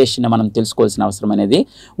వేరియేషన్ మనం తెలుసుకోవాల్సిన అవసరం అనేది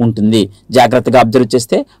ఉంటుంది. జాగ్రత్తగా అబ్జర్వ్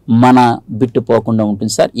చేస్తే మన బిట్టు పోకుండా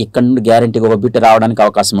ఉంటుంది సార్. ఇక్కడ నుండి గ్యారంటీగా ఒక బిట్టు రావడానికి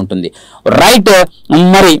అవకాశం ఉంటుంది. రైట్,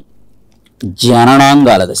 మరి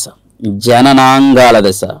జననాంగాల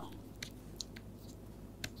దశ.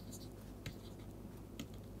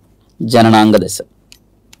 జననాంగ దశ,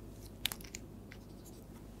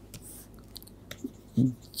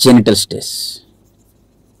 జెనిటల్ స్టేజ్,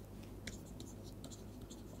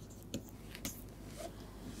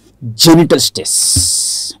 జెనిటల్ స్టేజ్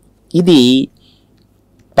ఇది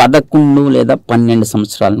 11 లేదా 12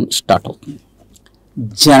 సంవత్సరాల నుండి స్టార్ట్ అవుతుంది.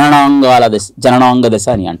 జననాంగ దశ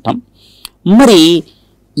అని అంటాం. మరి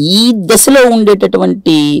ఈ దశలో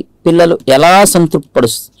ఉండేటటువంటి పిల్లలు ఎలా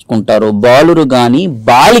సంతృప్తిపరుచుకుంటారో, బాలురు కానీ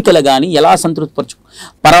బాలికలు కానీ ఎలా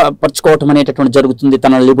పరచుకోవటం అనేటటువంటి జరుగుతుంది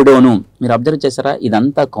తన లిబిడోను. మీరు అబ్జర్వ్ చేశారా?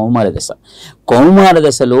 ఇదంతా కౌమార దశ. కౌమార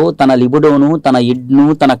దశలో తన లిబిడోను, తన ఇడ్ను,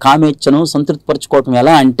 తన కామేచ్ఛను సంతృప్తిపరచుకోవటం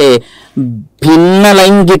ఎలా అంటే భిన్న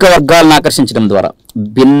లైంగిక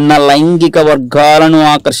వర్గాలను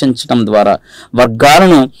ఆకర్షించడం ద్వారా,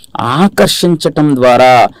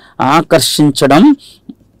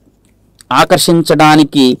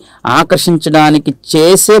 ఆకర్షించడానికి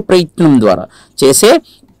చేసే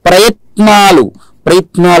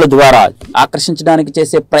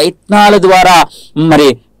ప్రయత్నాల ద్వారా మరి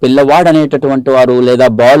పిల్లవాడు అనేటటువంటి వారు లేదా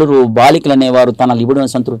బాలికలు అనేవారు తన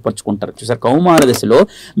లిబిడోను సంతృప్తిపరచుకుంటారు. చూసారు, కౌమార దశలో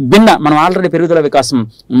మనం ఆల్రెడీ పెరుగుదల వికాసం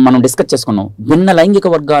మనం డిస్కస్ చేసుకున్నాం. భిన్న లైంగిక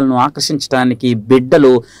వర్గాలను ఆకర్షించడానికి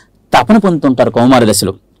బిడ్డలు తపన పొందుతుంటారు కౌమార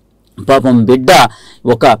దశలో. పాపం బిడ్డ,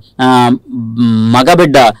 ఒక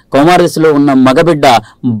మగబిడ్డ, కౌమార దశలో ఉన్న మగబిడ్డ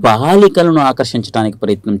బాలికలను ఆకర్షించడానికి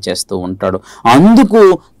ప్రయత్నం చేస్తూ ఉంటాడు. అందుకు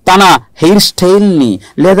తన హెయిర్ స్టైల్ని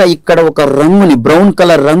లేదా ఇక్కడ ఒక రంగుని, బ్రౌన్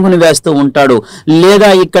కలర్ రంగుని వేస్తూ ఉంటాడు, లేదా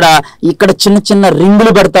ఇక్కడ చిన్న చిన్న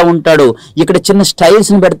రింగులు పెడతా ఉంటాడు, ఇక్కడ చిన్న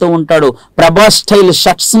స్టైల్స్ని పెడుతూ ఉంటాడు, ప్రభాస్ స్టైల్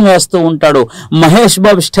షర్ట్స్ని వేస్తూ ఉంటాడు, మహేష్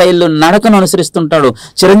బాబు స్టైల్ నడకను అనుసరిస్తుంటాడు,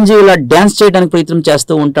 చిరంజీవిలా డ్యాన్స్ చేయడానికి ప్రయత్నం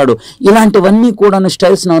చేస్తూ ఉంటాడు. ఇలాంటివన్నీ కూడా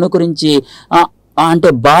స్టైల్స్ని అనుకరించి అంటే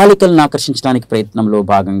బాలికలను ఆకర్షించడానికి ప్రయత్నంలో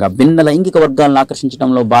భాగంగా, భిన్న లైంగిక వర్గాలను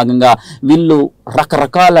ఆకర్షించడంలో భాగంగా వీళ్ళు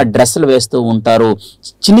రకరకాల డ్రెస్సులు వేస్తూ ఉంటారు.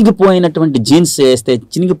 చినిగిపోయినటువంటి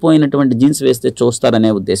జీన్స్ వేస్తే చూస్తారనే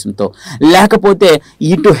ఉద్దేశంతో, లేకపోతే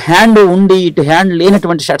ఇటు హ్యాండ్ ఉండి ఇటు హ్యాండ్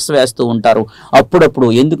లేనటువంటి షర్ట్స్ వేస్తూ ఉంటారు అప్పుడప్పుడు.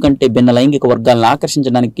 ఎందుకంటే భిన్న లైంగిక వర్గాలను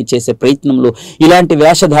ఆకర్షించడానికి చేసే ప్రయత్నంలో ఇలాంటి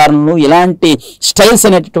వేషధారణలు, ఇలాంటి స్టైల్స్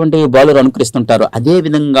అనేటటువంటివి బాలురు అనుకరిస్తుంటారు.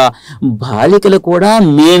 అదేవిధంగా బాలికలు కూడా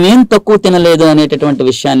మేమేం తక్కువ తినలేదు అనేటటువంటి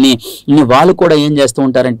విషయాన్ని వాళ్ళు కూడా ఏం చేస్తూ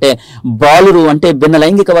ఉంటారంటే, బాలురు అంటే భిన్న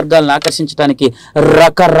లైంగిక వర్గాలను ఆకర్షించడానికి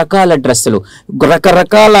రకరకాల డ్రెస్సులు,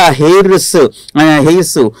 రకరకాల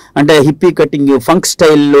హెయిర్స్ అంటే హిప్పీ కటింగ్, ఫంక్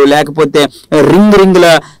స్టైల్, లేకపోతే రింగుల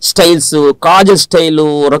styles, Kajal style,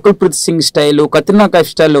 Rakul Preet Singh style, Katrina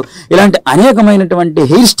Kaif style, ఇలాంటి అనేకమైనటువంటి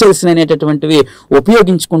హెయిర్ స్టైల్స్ అనేటటువంటివి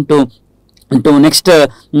ఉపయోగించుకుంటూ నెక్స్ట్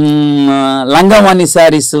లంగావాణి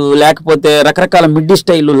శారీస్, లేకపోతే రకరకాల మిడ్డీ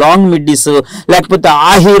స్టైలు, లాంగ్ మిడ్డీస్, లేకపోతే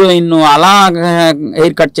ఆ హీరోయిన్ అలా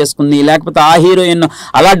హెయిర్ కట్ చేసుకుంది, లేకపోతే ఆ హీరోయిన్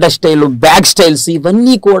అలా డ్రెస్ స్టైలు, బ్యాగ్ స్టైల్స్,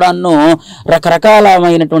 ఇవన్నీ కూడాను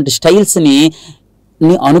రకరకాలమైనటువంటి స్టైల్స్ని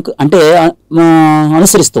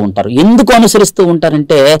అనుసరిస్తూ ఉంటారు. ఎందుకు అనుసరిస్తూ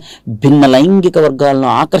ఉంటారంటే భిన్న లైంగిక వర్గాలను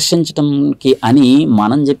ఆకర్షించడానికి అని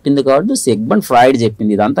మనం చెప్పింది కాదు, సిగ్మండ్ ఫ్రాయిడ్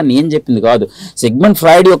చెప్పింది. ఇదంతా నేను చెప్పింది కాదు, సిగ్మండ్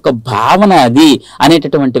ఫ్రాయిడ్ యొక్క భావన అది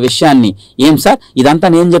అనేటటువంటి విషయాన్ని. ఏం సార్ ఇదంతా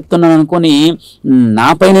నేను చెప్తున్నాను అనుకొని నా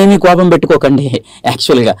పైన ఏమీ కోపం పెట్టుకోకండి.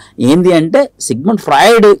 యాక్చువల్గా ఏంది అంటే సిగ్మండ్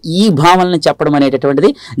ఫ్రాయిడ్ ఈ భావనని చెప్పడం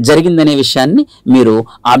అనేటటువంటిది జరిగిందనే విషయాన్ని మీరు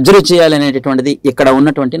అబ్జర్వ్ చేయాలనేటటువంటిది ఇక్కడ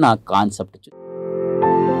ఉన్నటువంటి నా కాన్సెప్ట్.